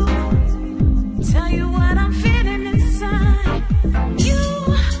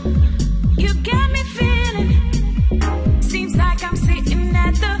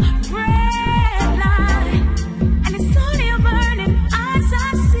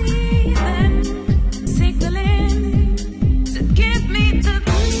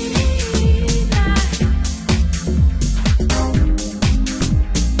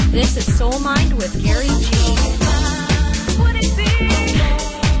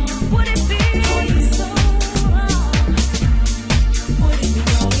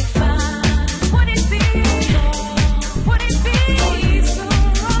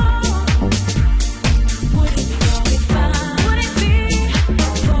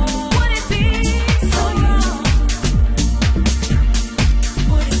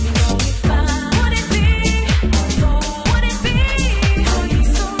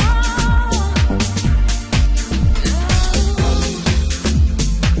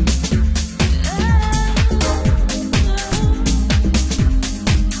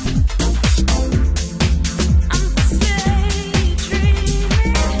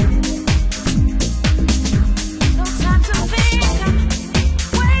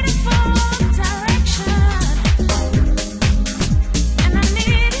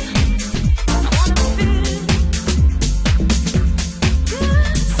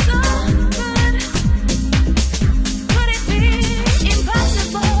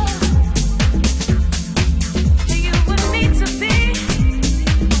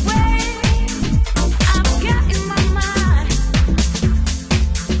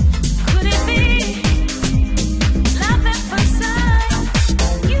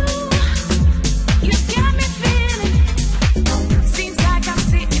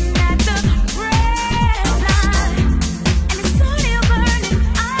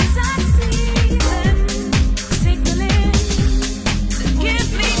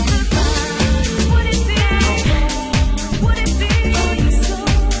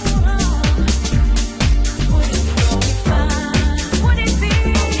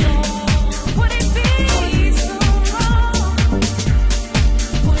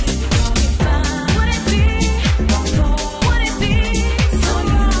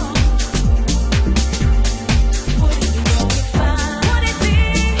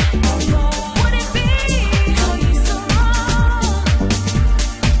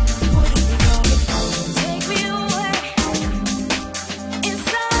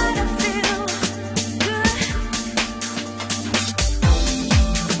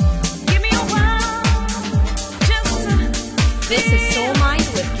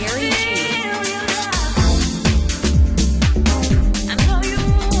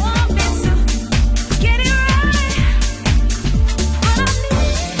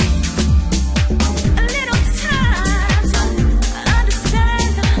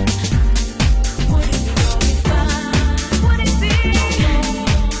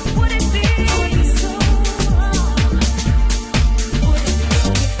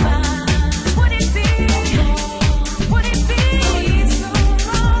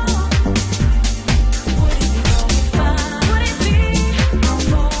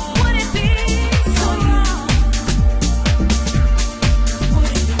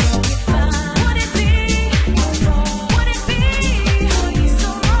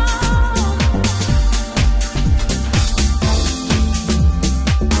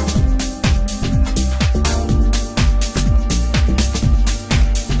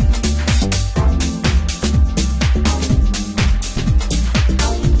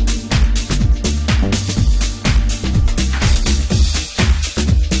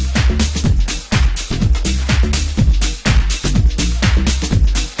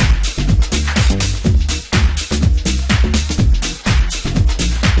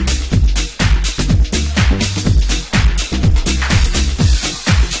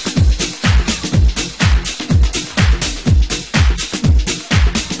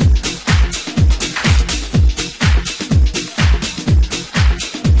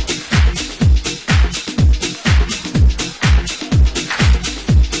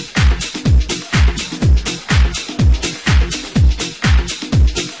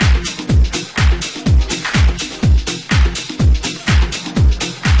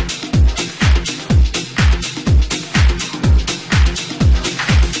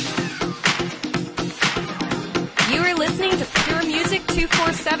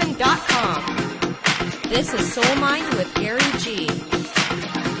 SoleMind247.com. This is SoleMind with Gary G.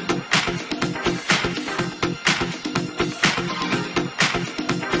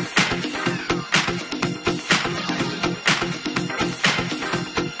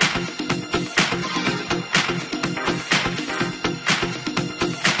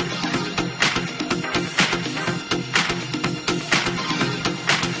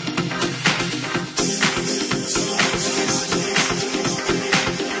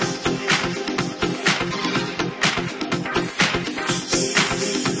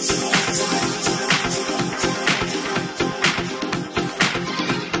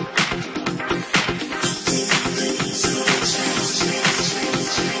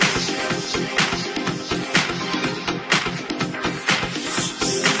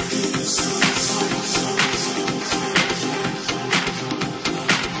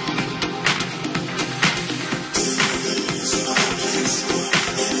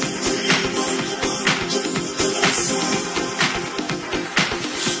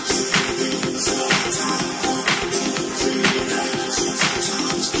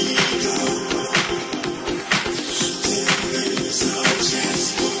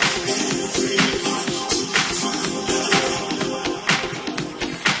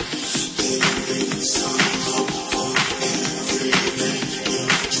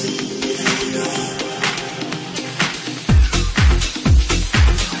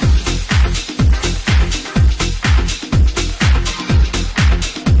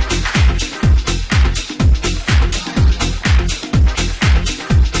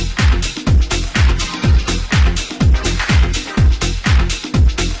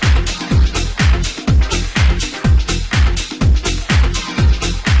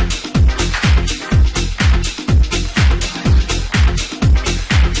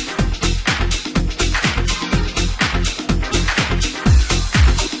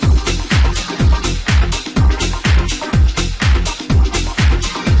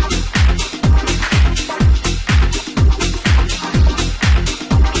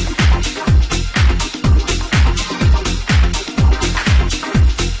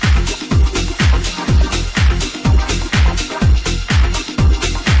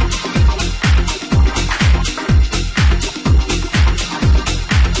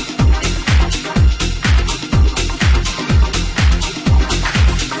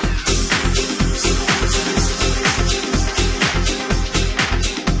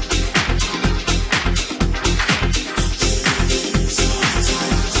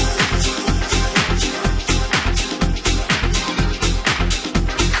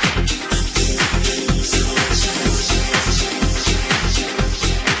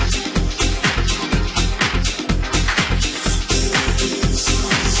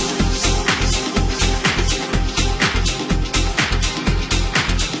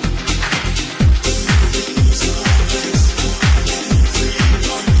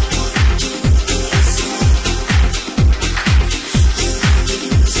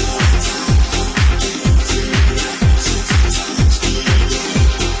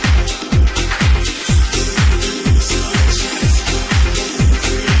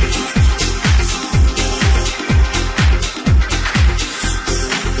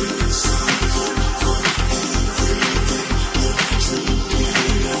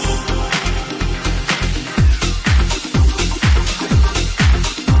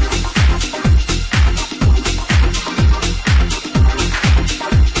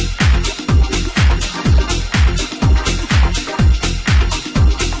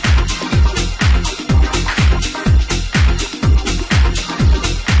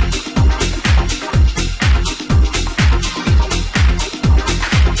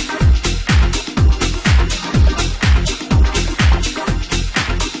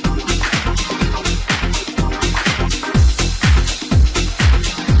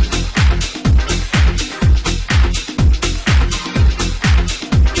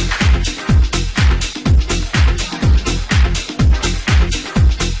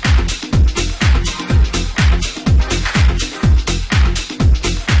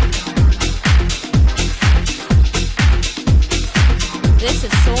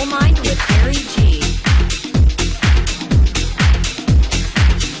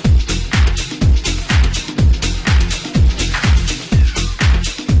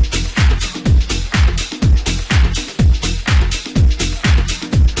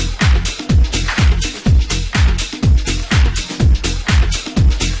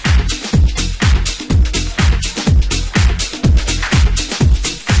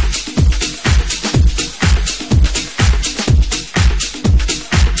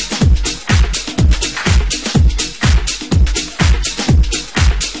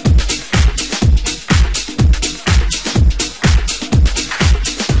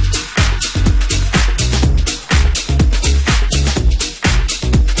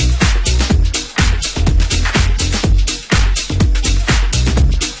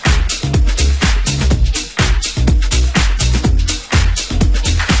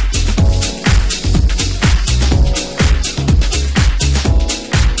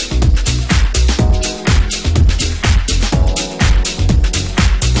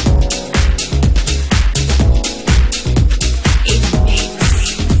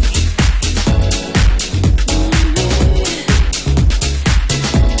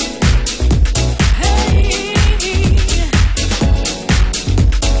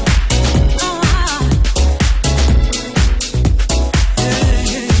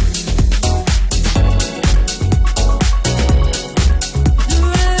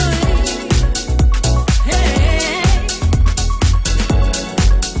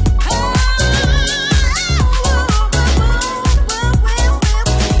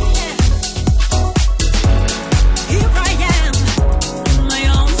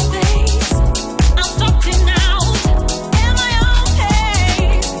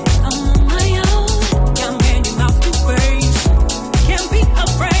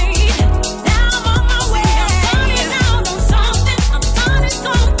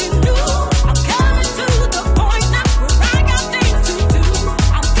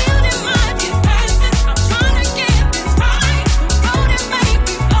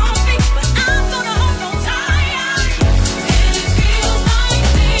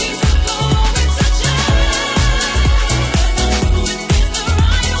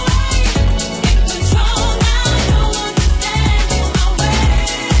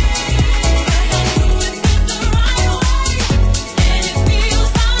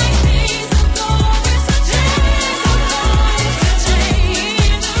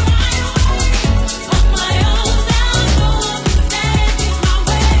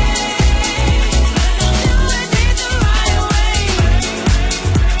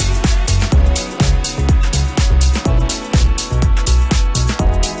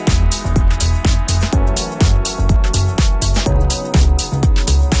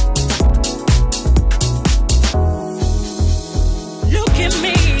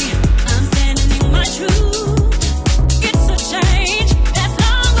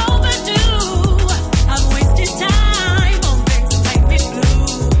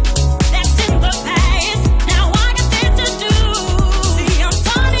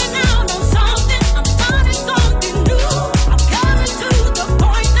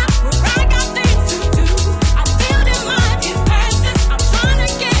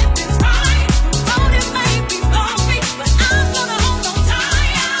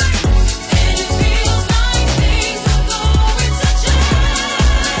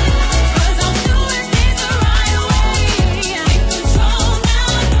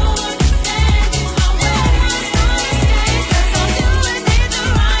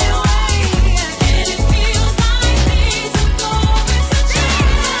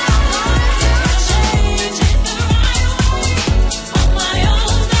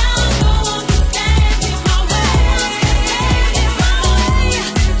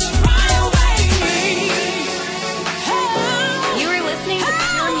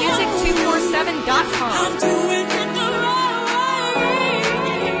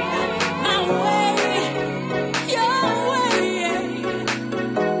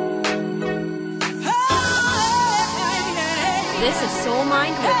 This is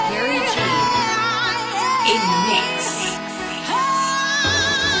SoleMind with Gary G. In the mix.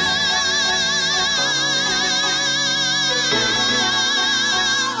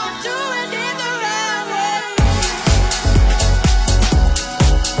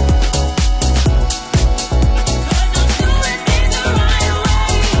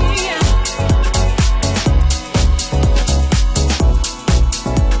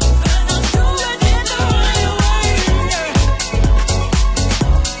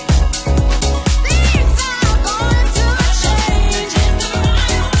 Things are going to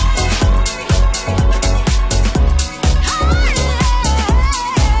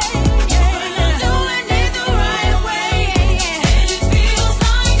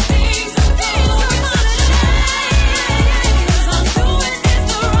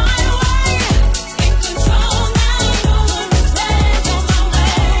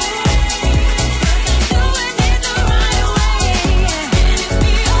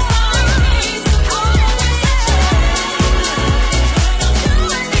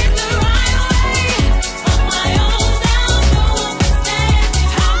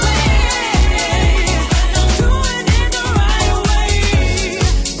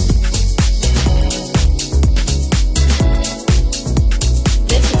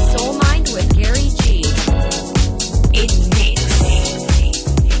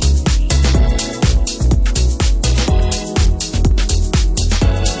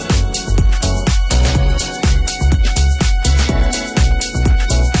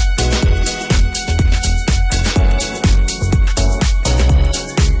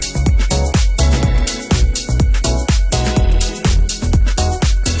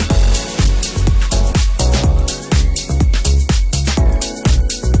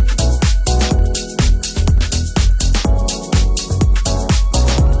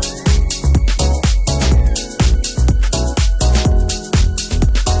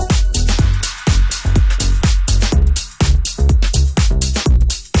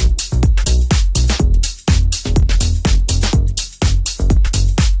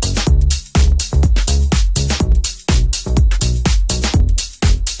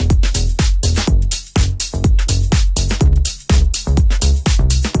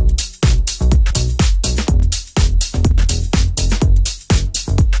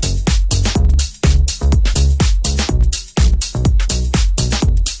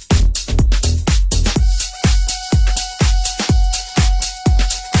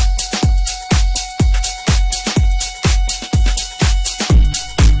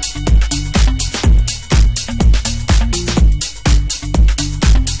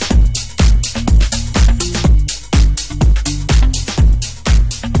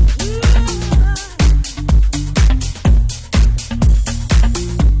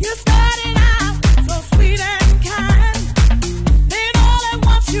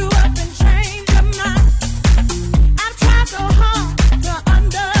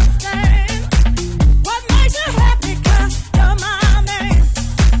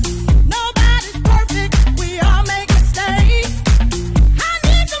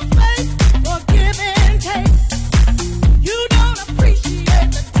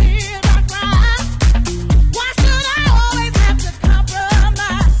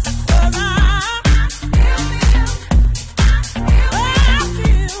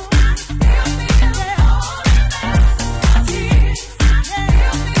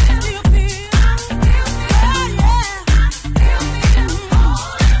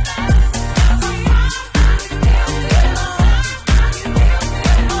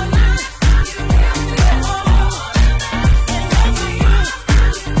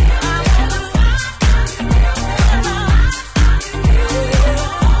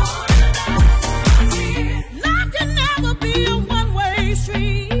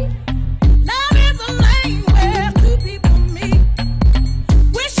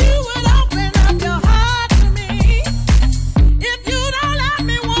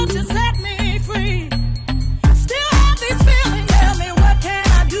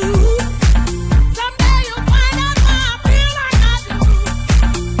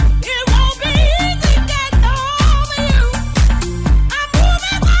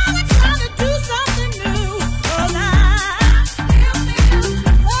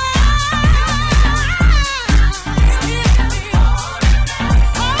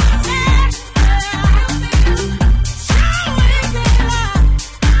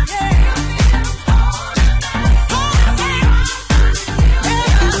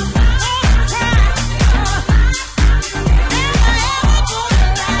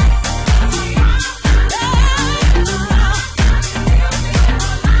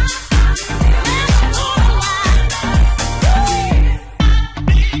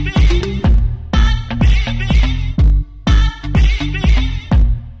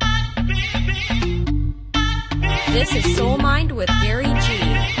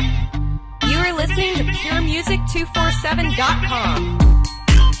soulmusic247.com.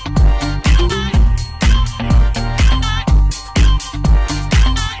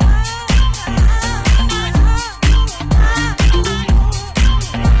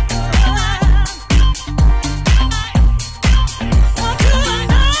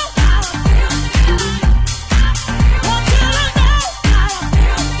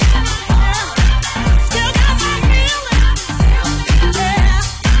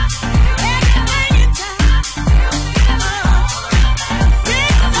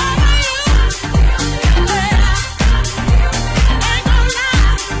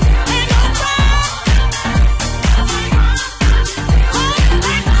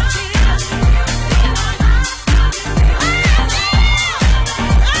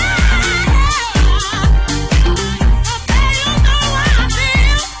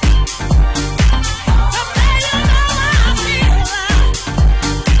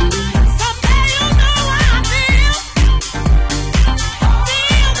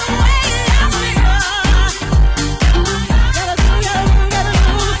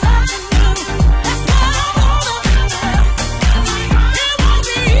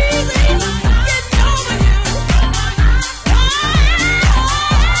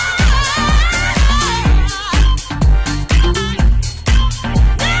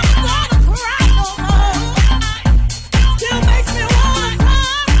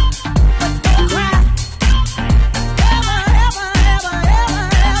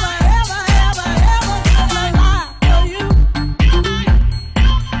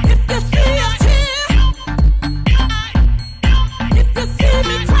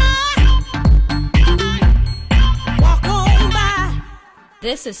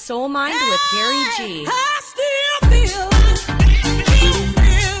 This is SoleMind with Gary G. Feel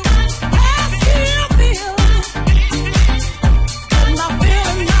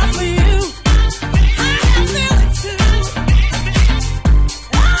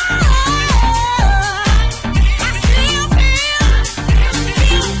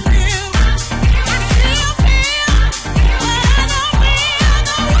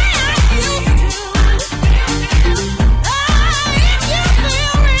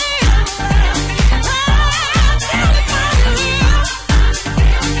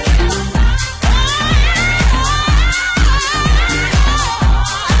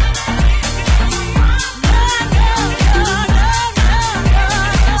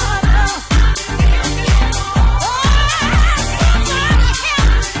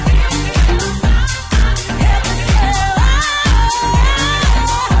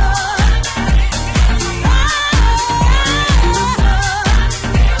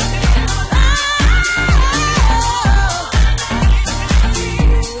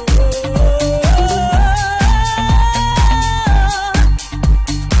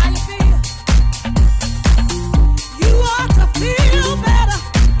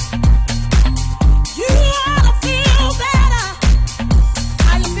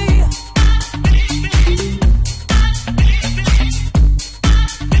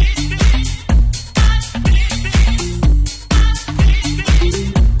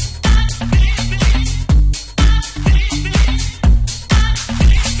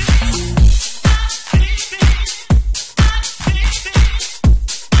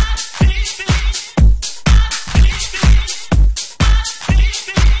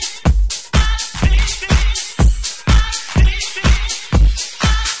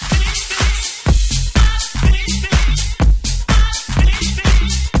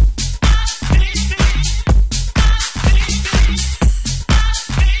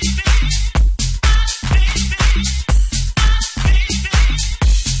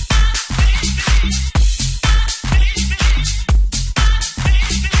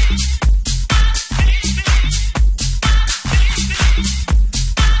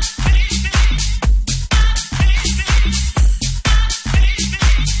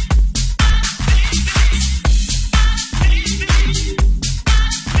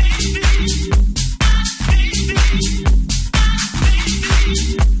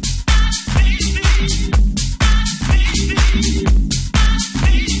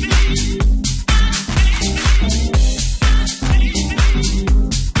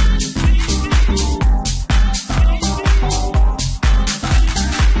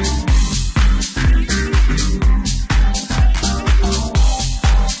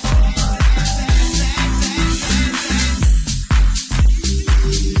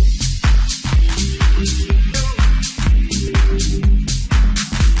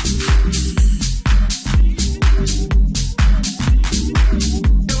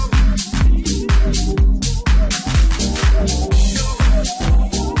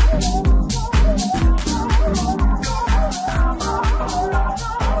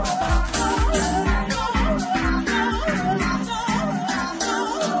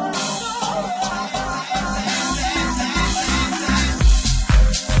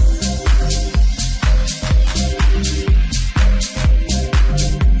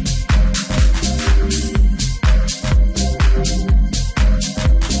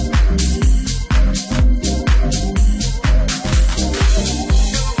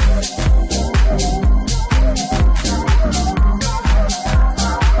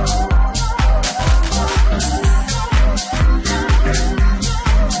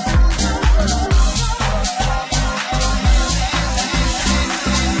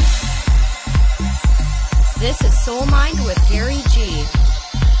This is SoleMind with Gary G.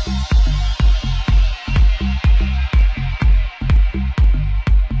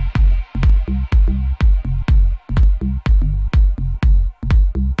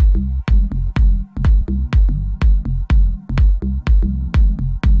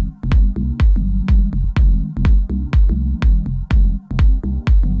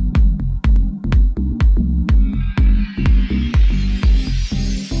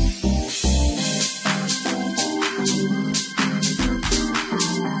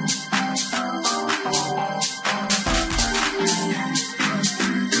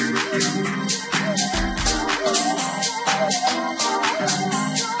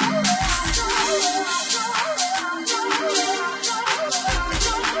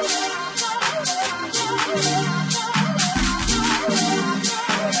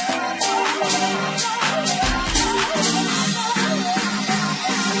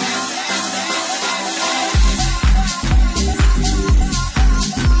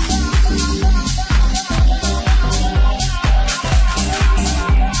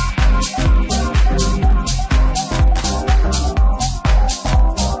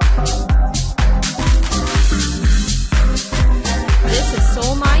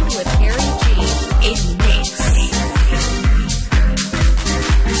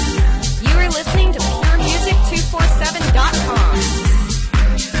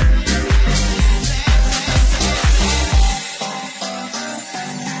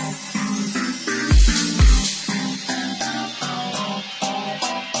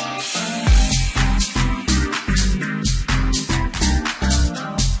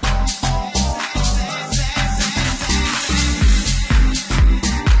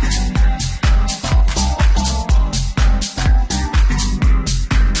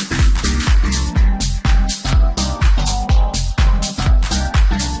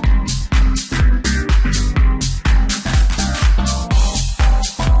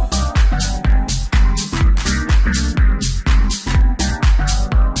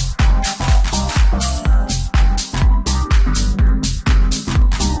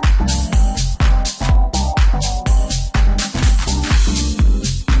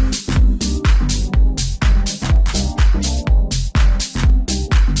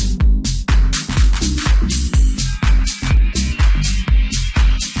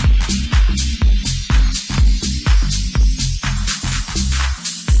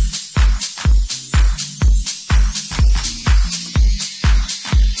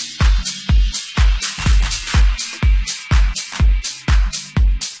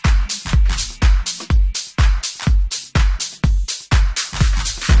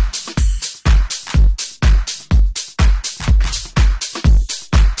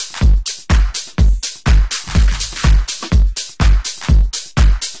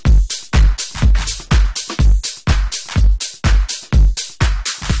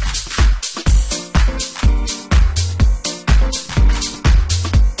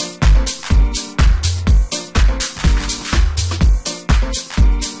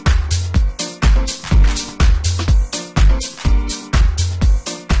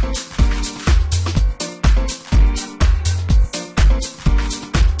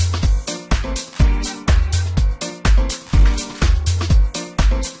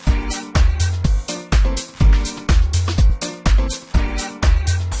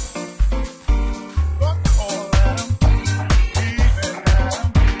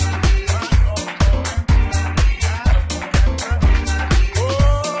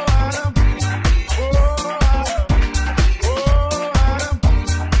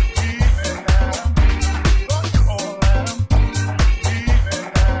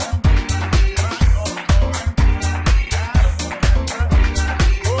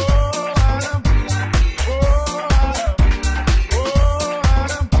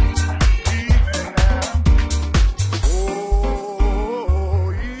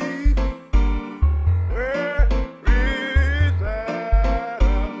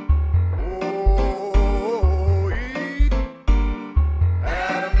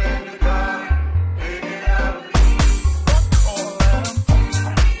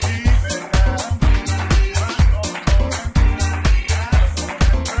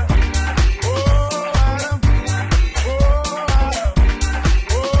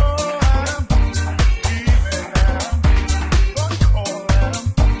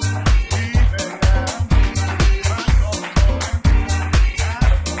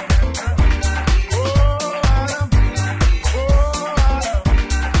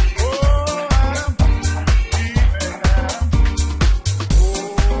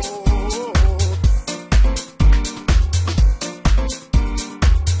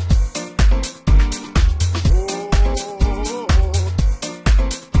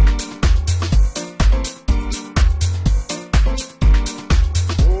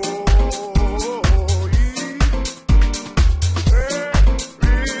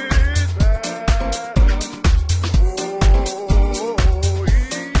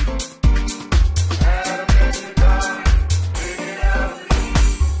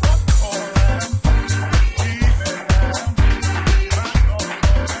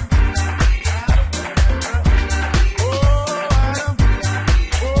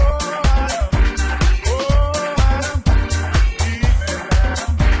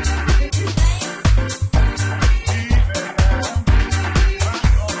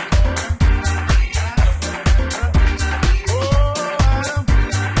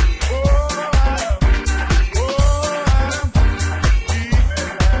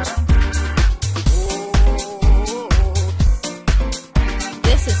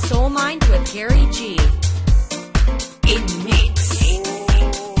 This is SoleMind with Gary G. In the mix.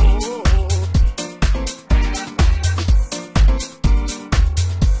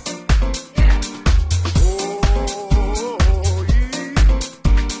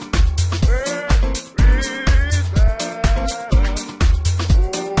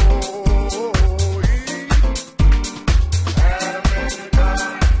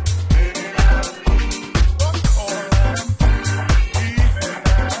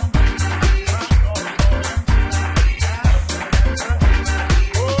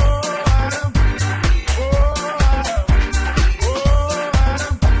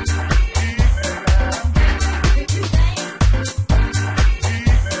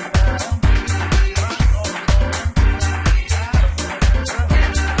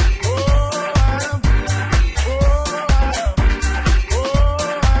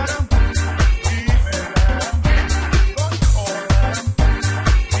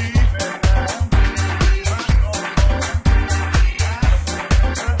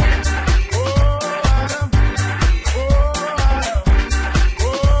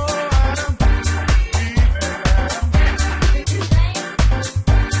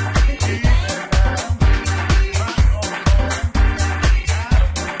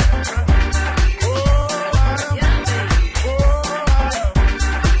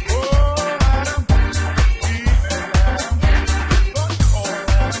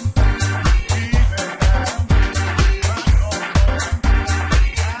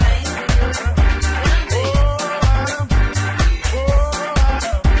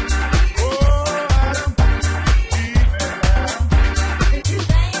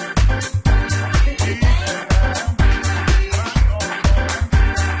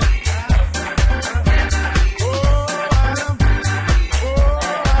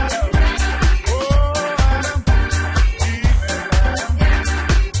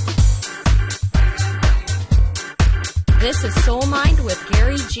 This is SoleMind with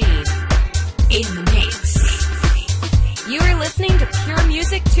Gary G. In the mix. You are listening to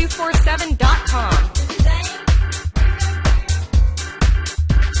PureMusic247.com.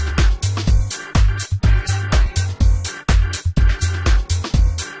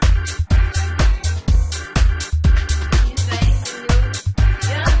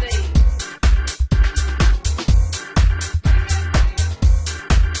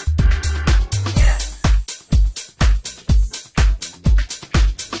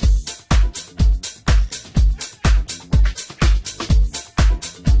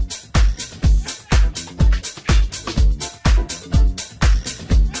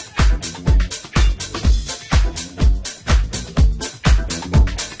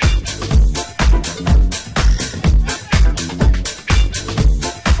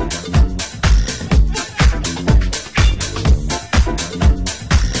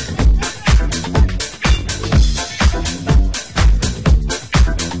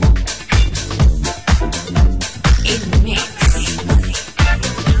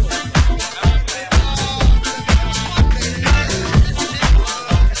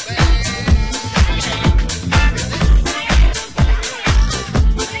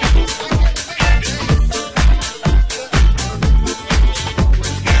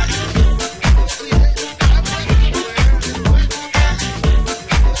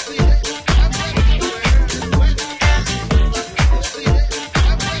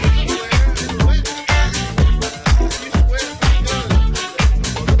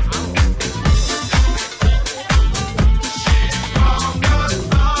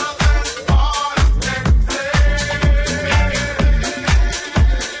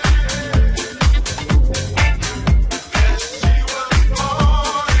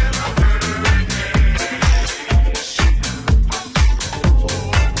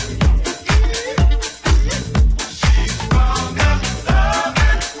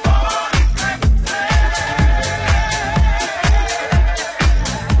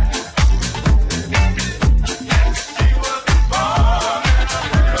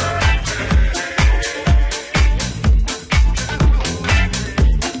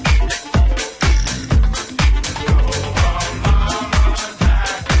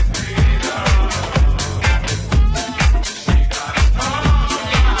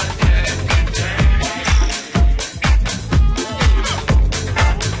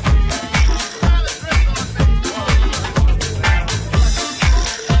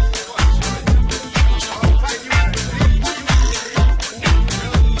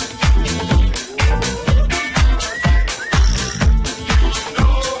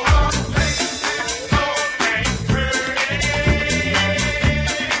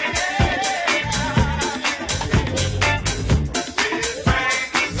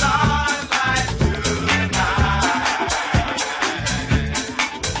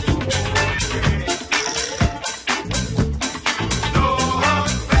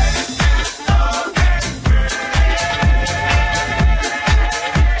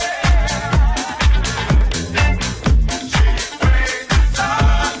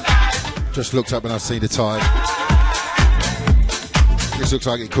 just looked up and I see the time. This looks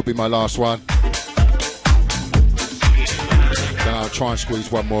like it could be my last one. Then I'll try and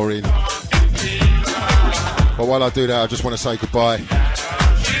squeeze one more in. But while I do that, I just want to say goodbye.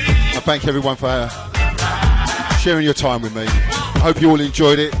 I thank everyone for sharing your time with me. I hope you all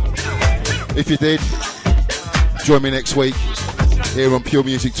enjoyed it. If you did, join me next week here on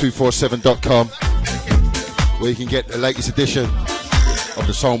puremusic247.com, where you can get the latest edition of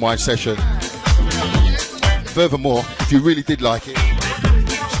the SoleMind session. Furthermore, if you really did like it,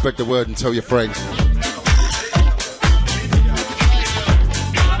 spread the word and tell your friends.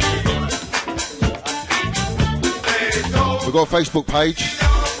 We've got a Facebook page,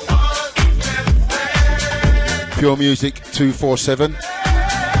 Pure Music 247.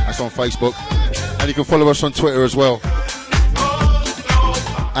 That's on Facebook. And you can follow us on Twitter as well,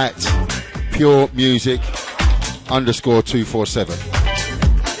 at Pure Music _247.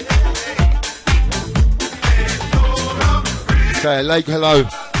 Say a late hello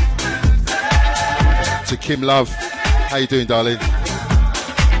to Kim Love. How you doing, darling?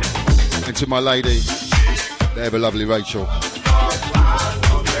 And to my lady, the ever lovely Rachel.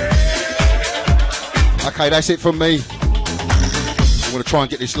 Okay, that's it from me. I'm going to try and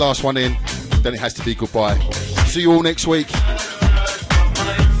get this last one in, then it has to be goodbye. See you all next week,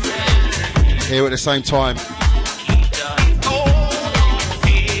 here at the same time.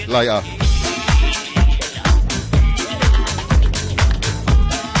 Later.